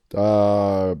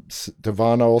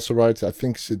 Divana also writes, I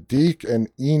think Siddiq and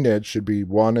Enid should be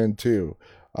 1 and 2.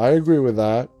 I agree with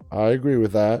that.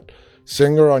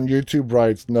 Singer on YouTube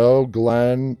writes, no,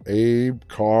 Glenn, Abe,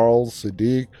 Carl,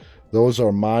 Siddiq, those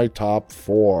are my top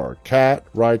 4. Kat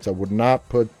writes, I would not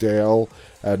put Dale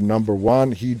at number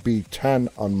 1. He'd be 10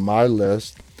 on my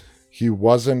list. He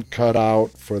wasn't cut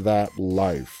out for that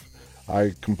life.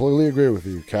 I completely agree with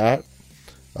you, Kat.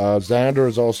 Xander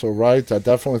is also right. I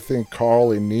definitely think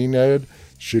Carl and Enid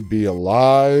should be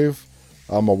alive.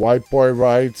 A white boy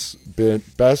writes,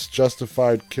 best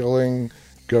justified killing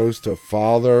goes to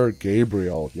Father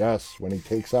Gabriel. Yes, when he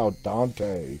takes out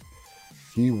Dante.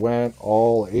 He went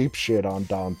all apeshit on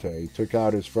Dante. Took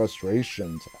out his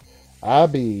frustrations.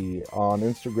 Abby on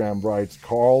Instagram writes,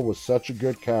 Carl was such a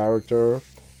good character,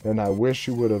 and I wish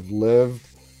he would have lived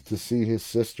to see his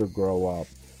sister grow up.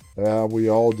 Yeah, we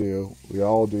all do,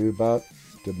 but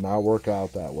did not work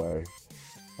out that way.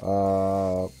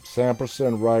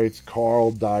 Samperson writes,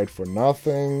 Carl died for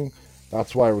nothing.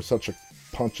 That's why it was such a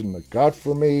punch in the gut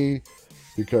for me,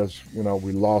 because, you know,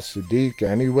 we lost Siddiq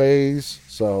anyways,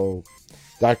 so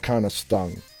that kind of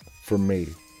stung for me.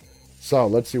 So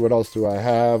let's see, what else do I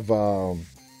have?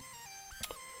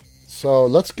 So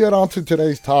let's get on to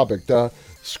today's topic. The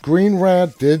Screen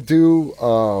Rant did do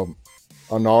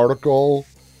an article.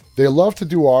 They love to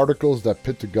do articles that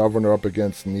pit the governor up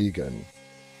against Negan.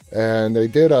 And they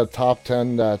did a top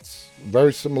 10 that's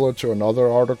very similar to another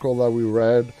article that we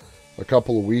read a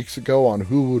couple of weeks ago on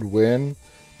who would win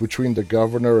between the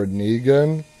governor and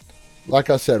Negan. Like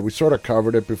I said, we sort of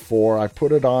covered it before. I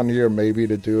put it on here maybe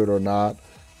to do it or not,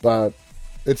 but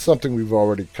it's something we've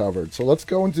already covered. So let's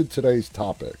go into today's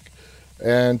topic.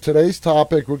 And today's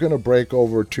topic, we're going to break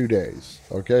over 2 days.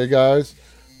 Okay, guys?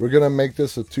 We're going to make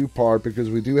this a 2-part because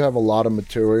we do have a lot of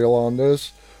material on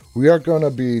this. We are going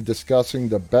to be discussing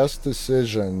the best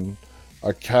decision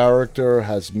a character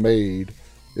has made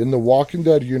in the Walking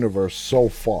Dead universe so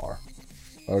far.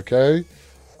 Okay?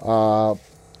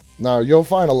 Now, you'll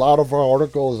find a lot of our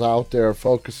articles out there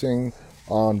focusing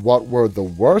on what were the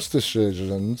worst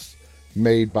decisions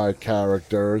made by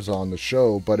characters on the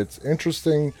show, but it's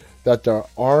interesting that there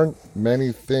aren't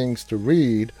many things to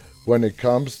read when it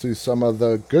comes to some of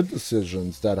the good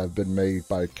decisions that have been made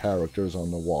by characters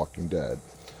on The Walking Dead.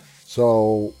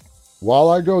 So, while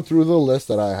I go through the list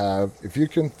that I have, if you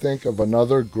can think of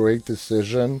another great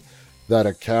decision that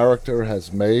a character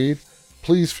has made,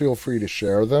 please feel free to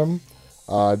share them.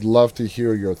 I'd love to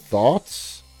hear your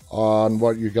thoughts on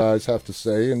what you guys have to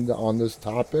say on this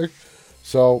topic.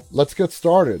 So let's get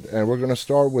started, and we're going to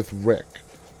start with Rick.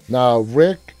 Now,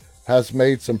 Rick has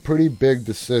made some pretty big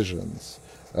decisions,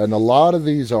 and a lot of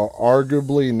these are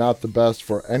arguably not the best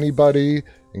for anybody,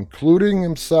 including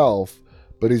himself,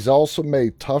 but he's also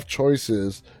made tough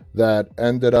choices that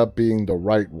ended up being the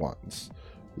right ones.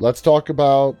 Let's talk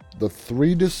about the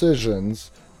 3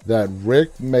 decisions that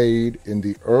Rick made in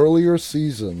the earlier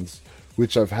seasons,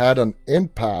 which have had an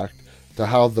impact to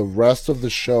how the rest of the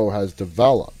show has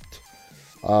developed.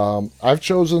 I've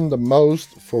chosen the most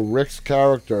for Rick's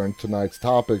character in tonight's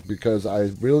topic because I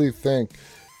really think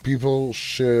people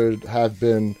should have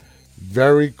been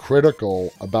very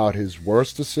critical about his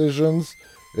worst decisions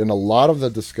in a lot of the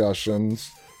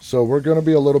discussions, so we're going to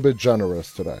be a little bit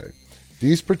generous today.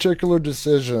 These particular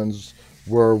decisions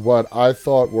were what I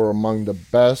thought were among the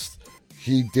best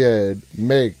he did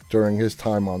make during his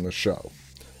time on the show.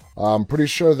 I'm pretty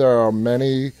sure there are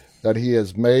many that he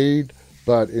has made,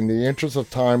 but in the interest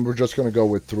of time, we're just going to go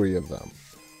with 3 of them.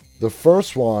 The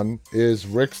first one is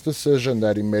Rick's decision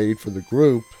that he made for the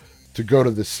group to go to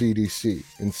the CDC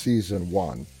in season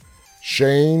 1.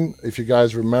 Shane, if you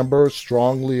guys remember,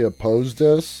 strongly opposed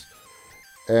this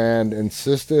and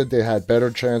insisted they had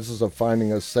better chances of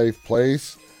finding a safe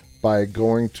place by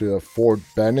going to Fort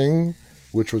Benning,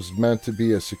 which was meant to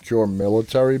be a secure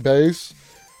military base.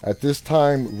 At this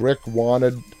time, Rick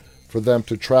wanted for them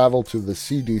to travel to the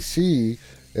CDC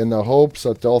in the hopes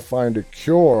that they'll find a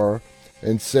cure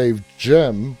and save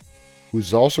Jim,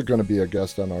 who's also going to be a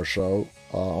guest on our show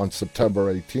on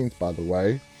September 18th, by the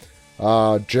way.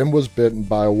 Jim was bitten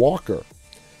by a walker.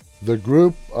 The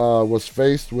group was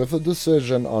faced with a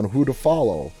decision on who to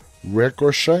follow, Rick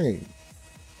or Shane.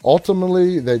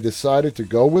 Ultimately, they decided to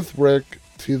go with Rick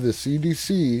to the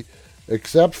CDC,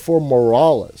 except for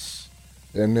Morales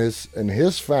and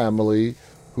his family,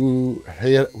 who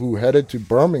headed to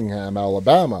Birmingham,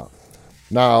 Alabama.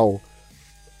 Now,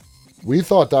 we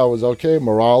thought that was okay.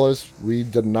 Morales, we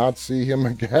did not see him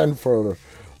again for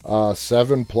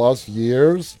 7+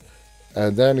 years,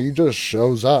 and then he just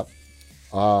shows up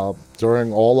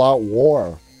during All Out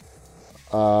War,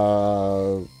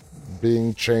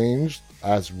 being changed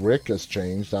as Rick has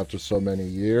changed after so many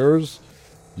years.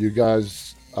 You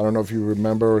guys, I don't know if you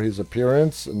remember his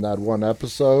appearance in that one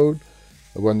episode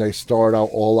when they start out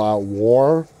All Out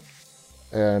War,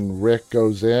 and Rick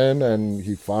goes in and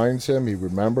he finds him, he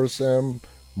remembers him.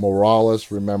 Morales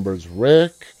remembers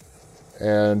Rick,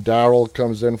 and Daryl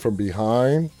comes in from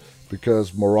behind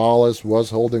because Morales was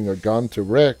holding a gun to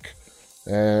Rick,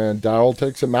 and Daryl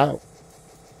takes him out.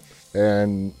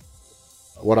 And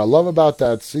what I love about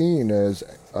that scene is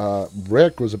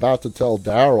Rick was about to tell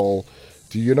Daryl,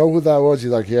 do you know who that was?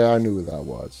 He's like, yeah, I knew who that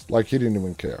was. Like, he didn't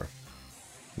even care.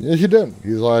 He didn't.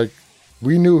 He's like,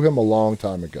 we knew him a long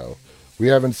time ago. We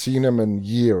haven't seen him in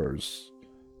years.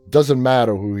 Doesn't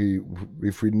matter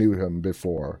if we knew him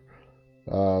before.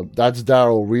 That's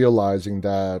Daryl realizing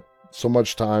that so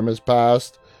much time has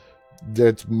passed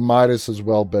that might as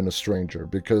well been a stranger,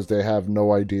 because they have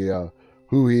no idea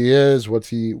who he is, what's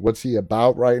he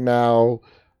about right now,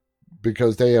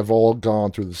 because they have all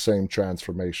gone through the same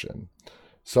transformation.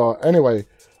 So anyway,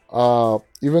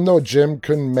 even though Jim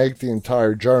couldn't make the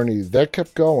entire journey, they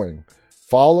kept going.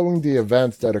 Following the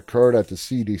events that occurred at the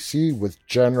CDC with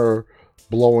Jenner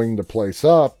blowing the place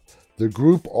up, the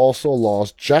group also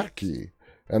lost Jackie,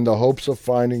 and the hopes of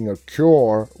finding a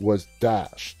cure was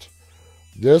dashed.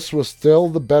 This was still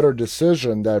the better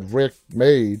decision that Rick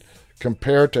made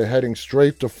compared to heading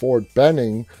straight to Fort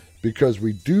Benning, because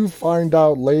we do find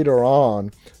out later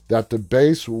on that the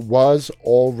base was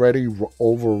already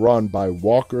overrun by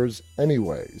walkers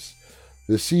anyways.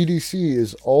 The CDC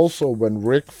is also when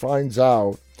Rick finds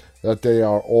out that they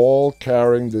are all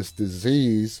carrying this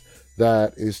disease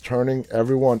that is turning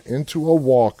everyone into a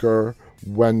walker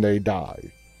when they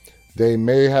die. They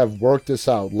may have worked this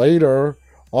out later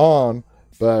on,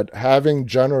 but having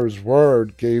Jenner's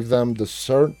word gave them the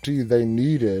certainty they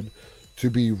needed to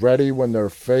be ready when they're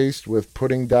faced with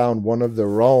putting down one of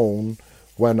their own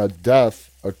when a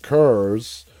death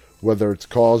occurs, whether it's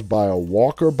caused by a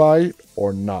walker bite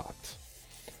or not.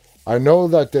 I know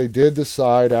that they did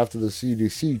decide after the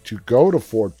CDC to go to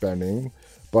Fort Benning,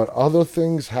 but other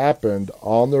things happened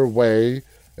on their way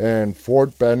and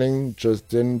Fort Benning just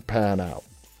didn't pan out.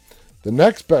 The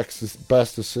next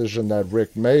best decision that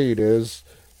Rick made is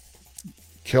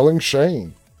killing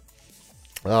Shane.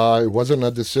 It wasn't a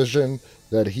decision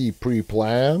that he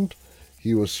pre-planned.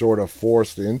 He was sort of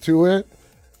forced into it.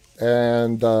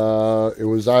 And it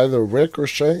was either Rick or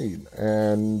Shane.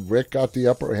 And Rick got the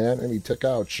upper hand and he took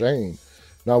out Shane.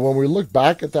 Now, when we look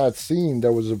back at that scene,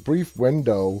 there was a brief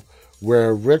window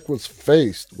where Rick was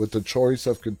faced with the choice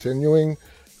of continuing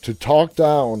to talk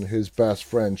down his best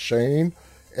friend Shane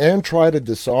and try to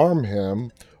disarm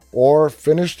him, or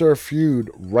finish their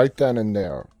feud right then and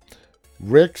there.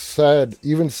 Rick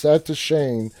even said to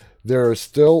Shane, there is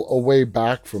still a way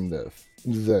back from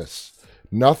this.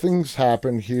 Nothing's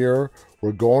happened here.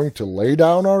 We're going to lay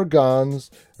down our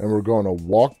guns and we're going to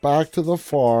walk back to the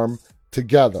farm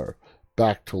together.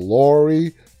 Back to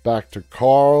Lori, back to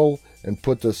Carl, and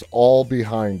put this all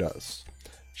behind us.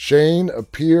 Shane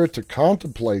appeared to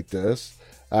contemplate this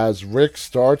as Rick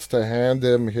starts to hand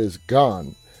him his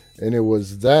gun. And it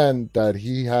was then that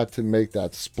he had to make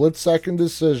that split-second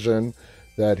decision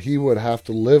that he would have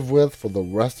to live with for the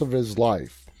rest of his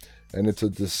life. And it's a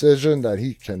decision that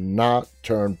he cannot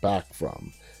turn back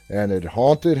from. And it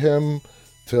haunted him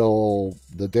till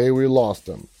the day we lost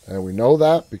him. And we know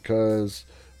that because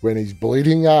when he's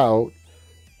bleeding out,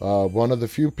 one of the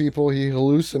few people he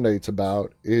hallucinates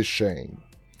about is Shane.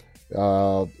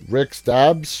 Rick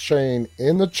stabs Shane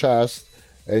in the chest,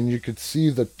 and you could see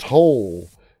the toll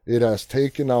it has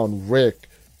taken on Rick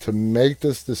to make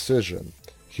this decision.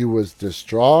 He was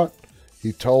distraught.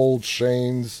 He held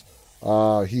Shane's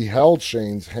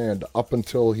hand up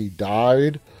until he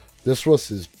died. This was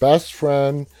his best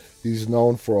friend. He's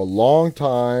known for a long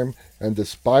time, and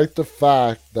despite the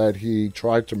fact that he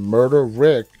tried to murder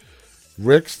Rick,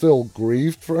 Rick still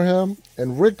grieved for him,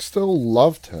 and Rick still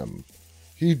loved him.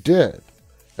 He did.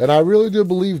 And I really do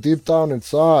believe deep down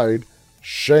inside,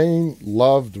 Shane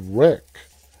loved Rick.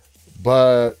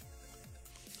 But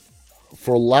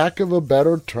for lack of a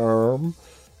better term,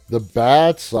 the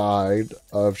bad side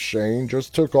of Shane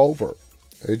just took over.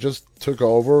 It just took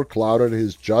over, clouded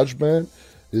his judgment,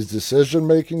 his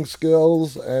decision-making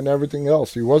skills, and everything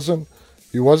else. He lost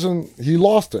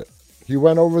it. He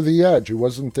went over the edge. He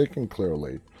wasn't thinking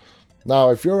clearly. Now,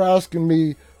 if you're asking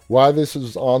me why this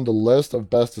is on the list of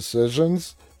best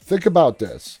decisions, think about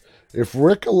this. If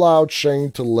Rick allowed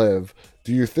Shane to live,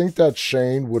 do you think that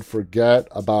Shane would forget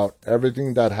about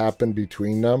everything that happened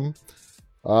between them?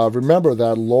 Remember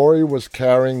that Lori was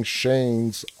carrying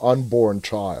Shane's unborn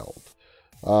child.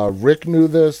 Rick knew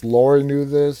this, Lori knew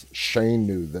this, Shane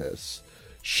knew this.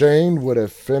 Shane would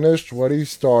have finished what he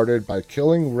started by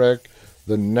killing Rick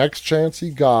the next chance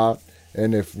he got,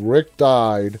 and if Rick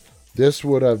died, this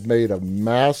would have made a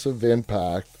massive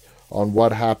impact on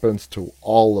what happens to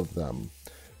all of them.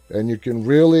 And you can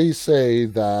really say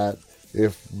that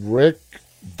if Rick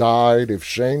died, if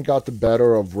Shane got the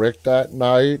better of Rick that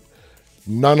night,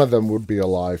 none of them would be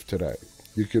alive today.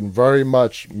 You can very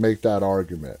much make that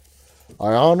argument.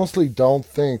 I honestly don't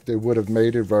think they would have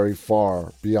made it very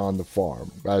far beyond the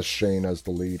farm as Shane as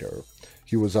the leader.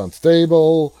 He was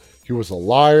unstable, he was a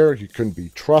liar, he couldn't be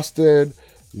trusted.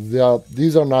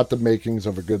 These are not the makings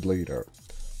of a good leader.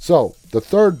 So, the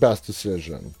third best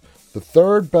decision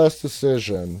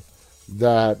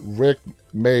that Rick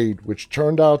made, which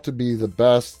turned out to be the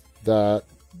best that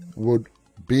would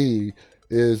be,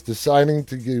 is deciding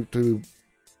to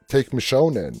take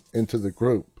Michonne into the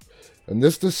group. And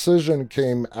this decision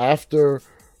came after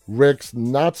Rick's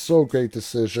not so great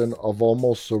decision of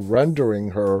almost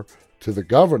surrendering her to the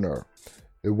governor.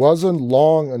 It wasn't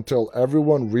long until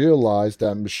everyone realized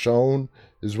that Michonne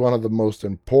is one of the most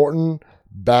important,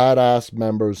 badass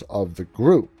members of the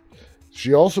group.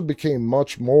 She also became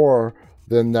much more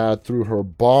than that through her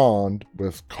bond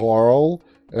with Carl,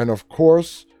 and of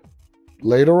course,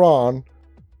 later on,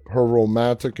 her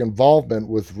romantic involvement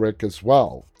with Rick as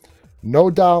well. No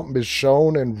doubt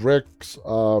Michonne and Rick's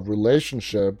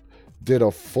relationship did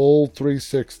a full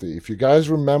 360. If you guys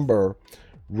remember,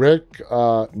 Rick did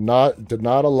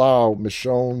not allow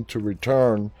Michonne to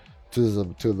return to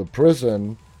the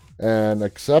prison and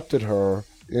accepted her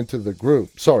into the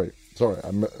group. Sorry,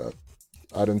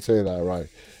 I didn't say that right.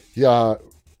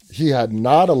 He had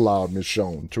not allowed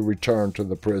Michonne to return to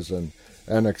the prison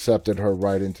and accepted her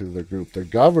right into the group. The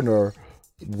governor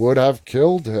would have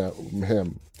killed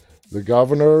him. The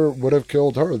governor would have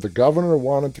killed her. The governor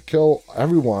wanted to kill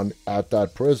everyone at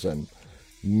that prison.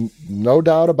 No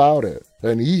doubt about it.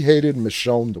 And he hated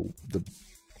Michonne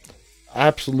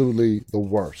absolutely the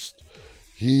worst.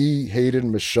 He hated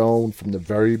Michonne from the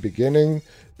very beginning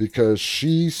because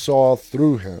she saw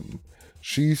through him.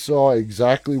 She saw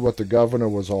exactly what the governor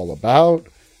was all about.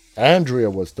 Andrea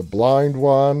was the blind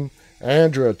one.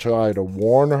 Andrea tried to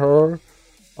warn her,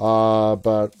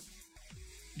 but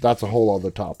that's a whole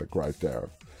other topic right there.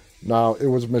 Now, it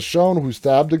was Michonne who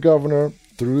stabbed the governor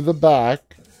through the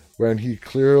back when he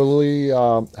clearly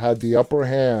had the upper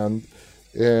hand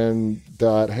in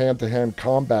that hand-to-hand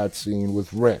combat scene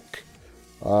with Rick.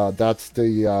 That's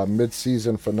the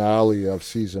mid-season finale of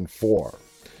season 4.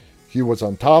 He was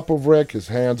on top of Rick, his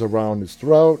hands around his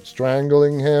throat,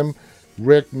 strangling him.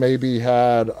 Rick maybe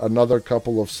had another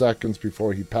couple of seconds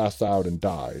before he passed out and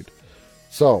died.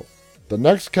 So, the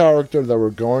next character that we're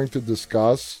going to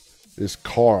discuss is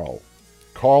Carl.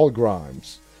 Carl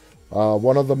Grimes.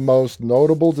 One of the most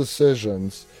notable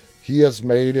decisions he has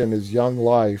made in his young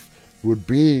life would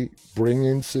be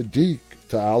bringing Siddiq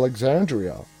to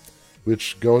Alexandria,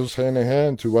 which goes hand in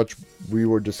hand to what we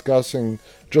were discussing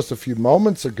just a few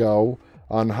moments ago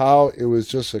on how it was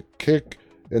just a kick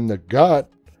in the gut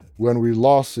when we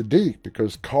lost Siddiq,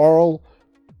 because Carl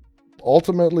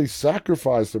ultimately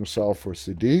sacrificed himself for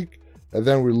Siddiq, and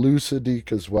then we lose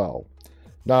Siddiq as well.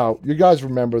 Now, you guys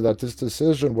remember that this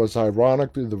decision was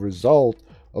ironically the result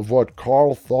of what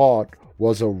Carl thought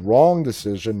was a wrong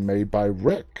decision made by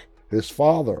Rick, his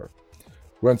father.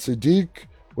 When Siddiq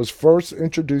was first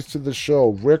introduced to the show,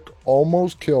 Rick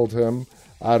almost killed him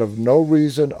out of no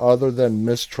reason other than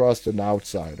mistrust in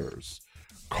outsiders.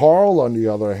 Carl, on the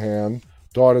other hand,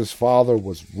 thought his father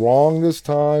was wrong this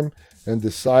time and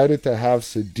decided to have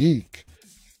Siddiq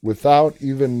without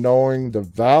even knowing the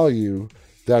value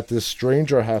that this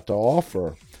stranger had to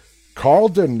offer. Carl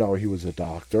didn't know he was a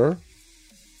doctor.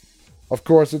 Of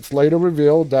course, it's later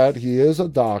revealed that he is a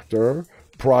doctor.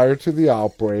 Prior to the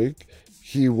outbreak,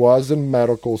 he was in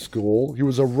medical school. He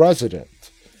was a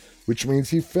resident, which means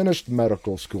he finished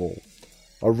medical school.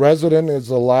 A resident is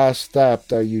the last step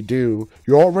that you do.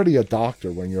 You're already a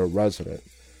doctor when you're a resident.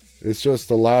 It's just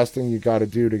the last thing you got to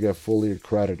do to get fully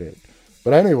accredited.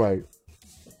 But anyway,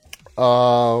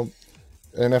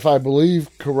 and if I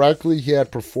believe correctly, he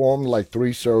had performed like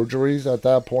 3 surgeries at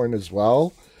that point as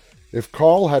well. If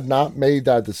Carl had not made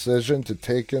that decision to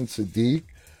take in Siddiq,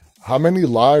 how many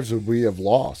lives would we have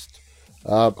lost?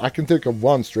 I can think of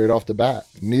one straight off the bat.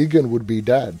 Negan would be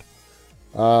dead.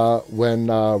 When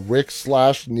Rick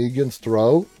slashed Negan's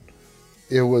throat,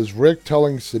 it was Rick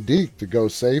telling Siddiq to go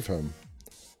save him.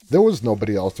 There was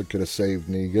nobody else that could have saved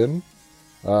Negan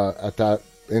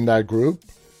in that group.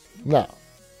 No.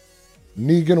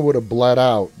 Negan would have bled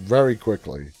out very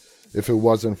quickly if it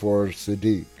wasn't for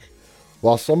Siddiq.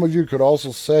 While some of you could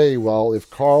also say, well, if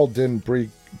Carl didn't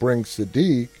bring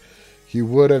Siddiq, he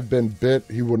would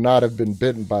not have been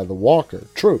bitten by the walker.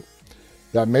 True.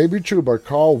 That may be true, but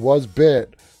Carl was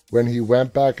bit when he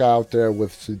went back out there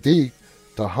with Siddiq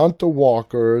to hunt the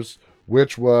walkers,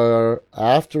 which were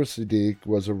after Siddiq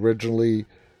was originally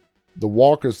the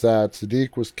walkers that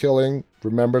Siddiq was killing.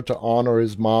 Remember, to honor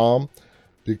his mom,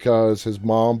 because his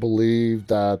mom believed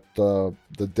that the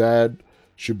dead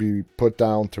should be put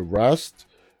down to rest.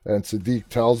 And Siddiq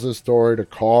tells this story to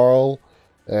Carl,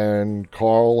 and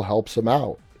Carl helps him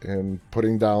out in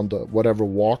putting down whatever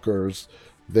walkers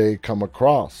they come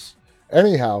across.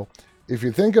 Anyhow, if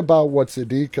you think about what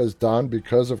Siddiq has done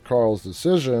because of Carl's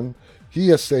decision, he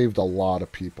has saved a lot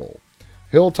of people.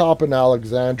 Hilltop and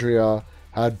Alexandria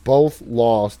had both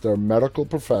lost their medical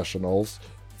professionals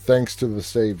thanks to the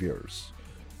saviors.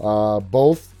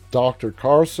 Both Dr.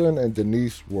 Carson and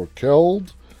Denise were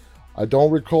killed. I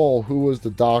don't recall who was the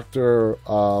doctor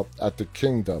at the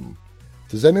Kingdom.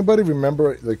 Does anybody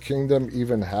remember the Kingdom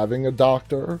even having a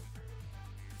doctor?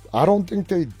 I don't think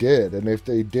they did. And if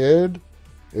they did,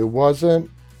 it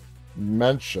wasn't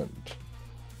mentioned.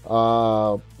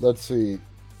 Let's see.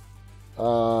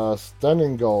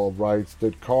 Stenningal writes,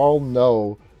 did Carl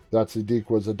know that Siddiq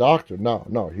was a doctor?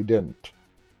 No, he didn't.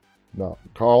 No,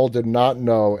 Carl did not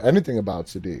know anything about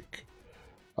Siddiq.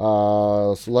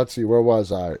 So let's see, where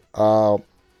was I?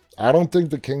 I don't think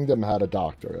the Kingdom had a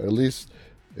doctor. At least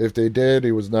if they did,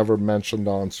 he was never mentioned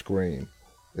on screen.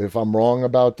 If I'm wrong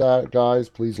about that, guys,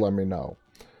 please let me know.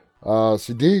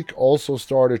 Siddiq also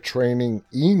started training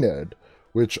Enid,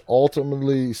 which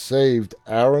ultimately saved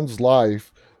Aaron's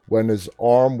life when his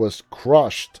arm was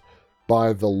crushed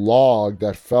by the log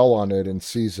that fell on it in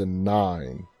season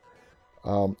 9.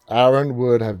 Aaron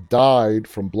would have died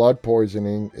from blood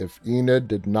poisoning if Enid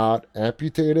did not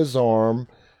amputate his arm,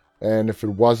 and if it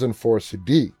wasn't for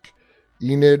Siddiq.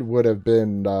 Enid would have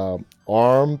been would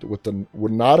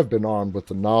not have been armed with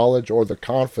the knowledge or the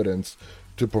confidence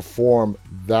to perform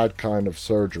that kind of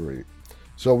surgery.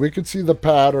 So we could see the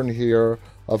pattern here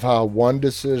of how one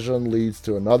decision leads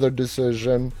to another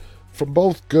decision, from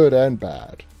both good and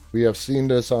bad. We have seen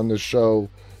this on the show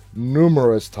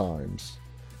numerous times.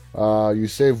 You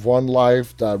save one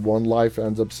life, that one life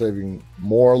ends up saving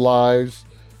more lives.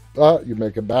 You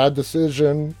make a bad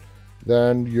decision,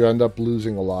 then you end up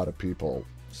losing a lot of people.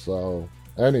 So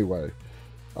anyway,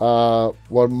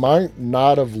 what might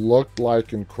not have looked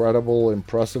like incredible,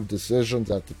 impressive decisions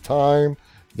at the time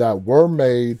that were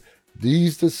made,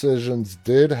 these decisions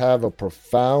did have a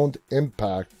profound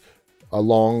impact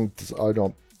along,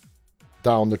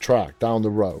 down the track, down the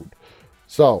road.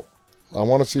 So, I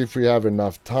want to see if we have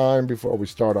enough time before we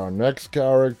start our next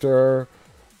character.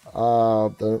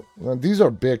 These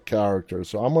are big characters,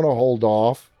 so I'm going to hold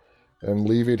off and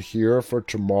leave it here for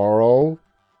tomorrow,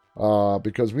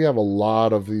 because we have a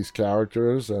lot of these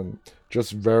characters and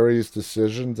just various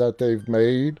decisions that they've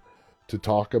made to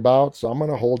talk about. So I'm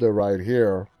going to hold it right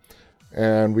here.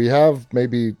 And we have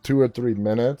maybe 2 or 3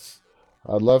 minutes.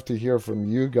 I'd love to hear from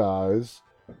you guys.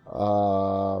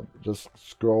 Just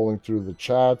scrolling through the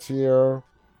chats here.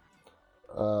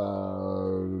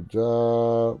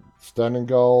 Standing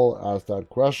Gull asked that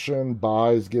question.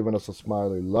 Bai's giving us a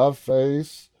smiley love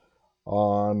face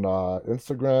on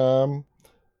Instagram.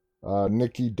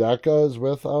 Nikki Deca is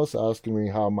with us, asking me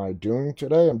how am I doing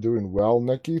today. I'm doing well,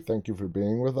 Nikki. Thank you for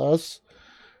being with us.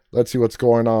 Let's see what's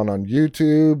going on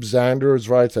YouTube. Xanders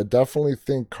writes, I definitely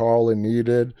think Carl and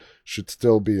Enid should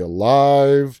still be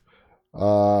alive.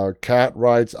 Kat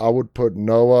writes, I would put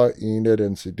Noah, Enid,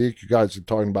 and Siddiq. You guys are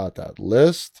talking about that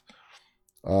list.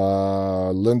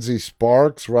 Lindsay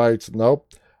Sparks writes,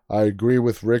 nope. I agree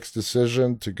with Rick's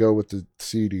decision to go with the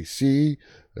CDC.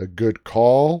 A good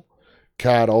call.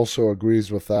 Kat also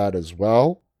agrees with that as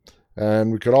well.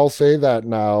 And we could all say that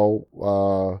now,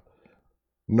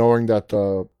 knowing that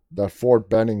that Fort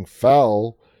Benning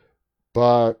fell,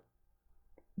 but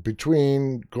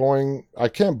between going, I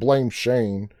can't blame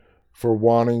Shane for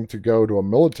wanting to go to a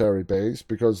military base,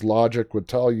 because logic would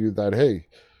tell you that, hey,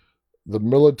 the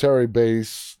military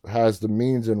base has the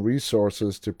means and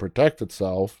resources to protect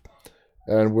itself,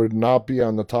 and would not be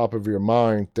on the top of your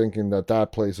mind thinking that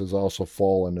that place has also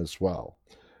fallen as well.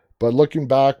 But looking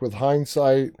back with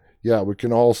hindsight, yeah, we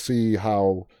can all see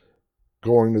how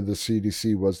going to the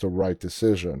CDC was the right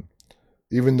decision,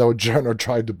 even though Jenner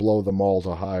tried to blow them all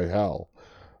to high hell.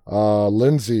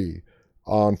 Lindsay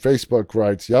on Facebook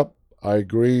writes, yep, I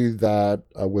agree that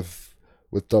with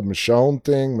the Michonne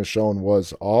thing, Michonne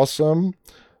was awesome.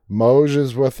 Moj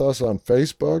is with us on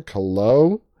Facebook.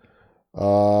 Hello.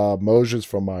 Moj is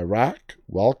from Iraq.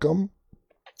 Welcome.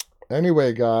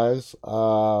 Anyway, guys,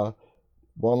 one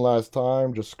last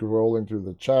time, just scrolling through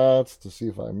the chats to see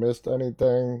if I missed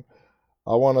anything.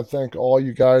 I want to thank all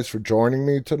you guys for joining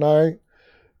me tonight.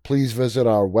 Please visit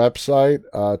our website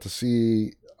to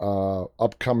see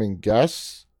upcoming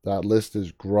guests. That list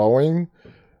is growing.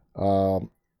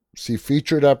 See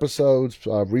featured episodes,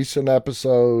 recent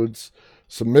episodes,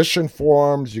 submission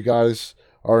forms. You guys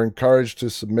are encouraged to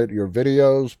submit your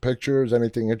videos, pictures,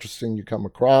 anything interesting you come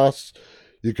across.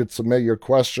 You could submit your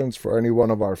questions for any one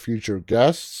of our future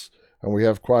guests, and we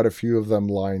have quite a few of them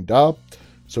lined up.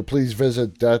 So please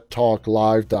visit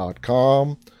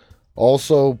deadtalklive.com.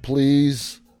 Also,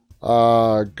 please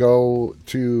go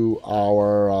to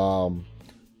our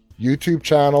YouTube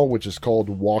channel, which is called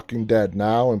Walking Dead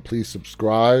Now, and please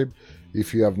subscribe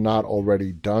if you have not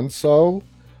already done so.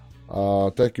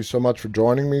 Thank you so much for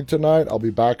joining me tonight. I'll be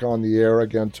back on the air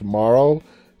again tomorrow,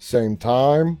 same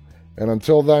time. And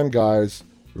until then, guys,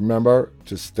 remember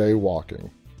to stay walking.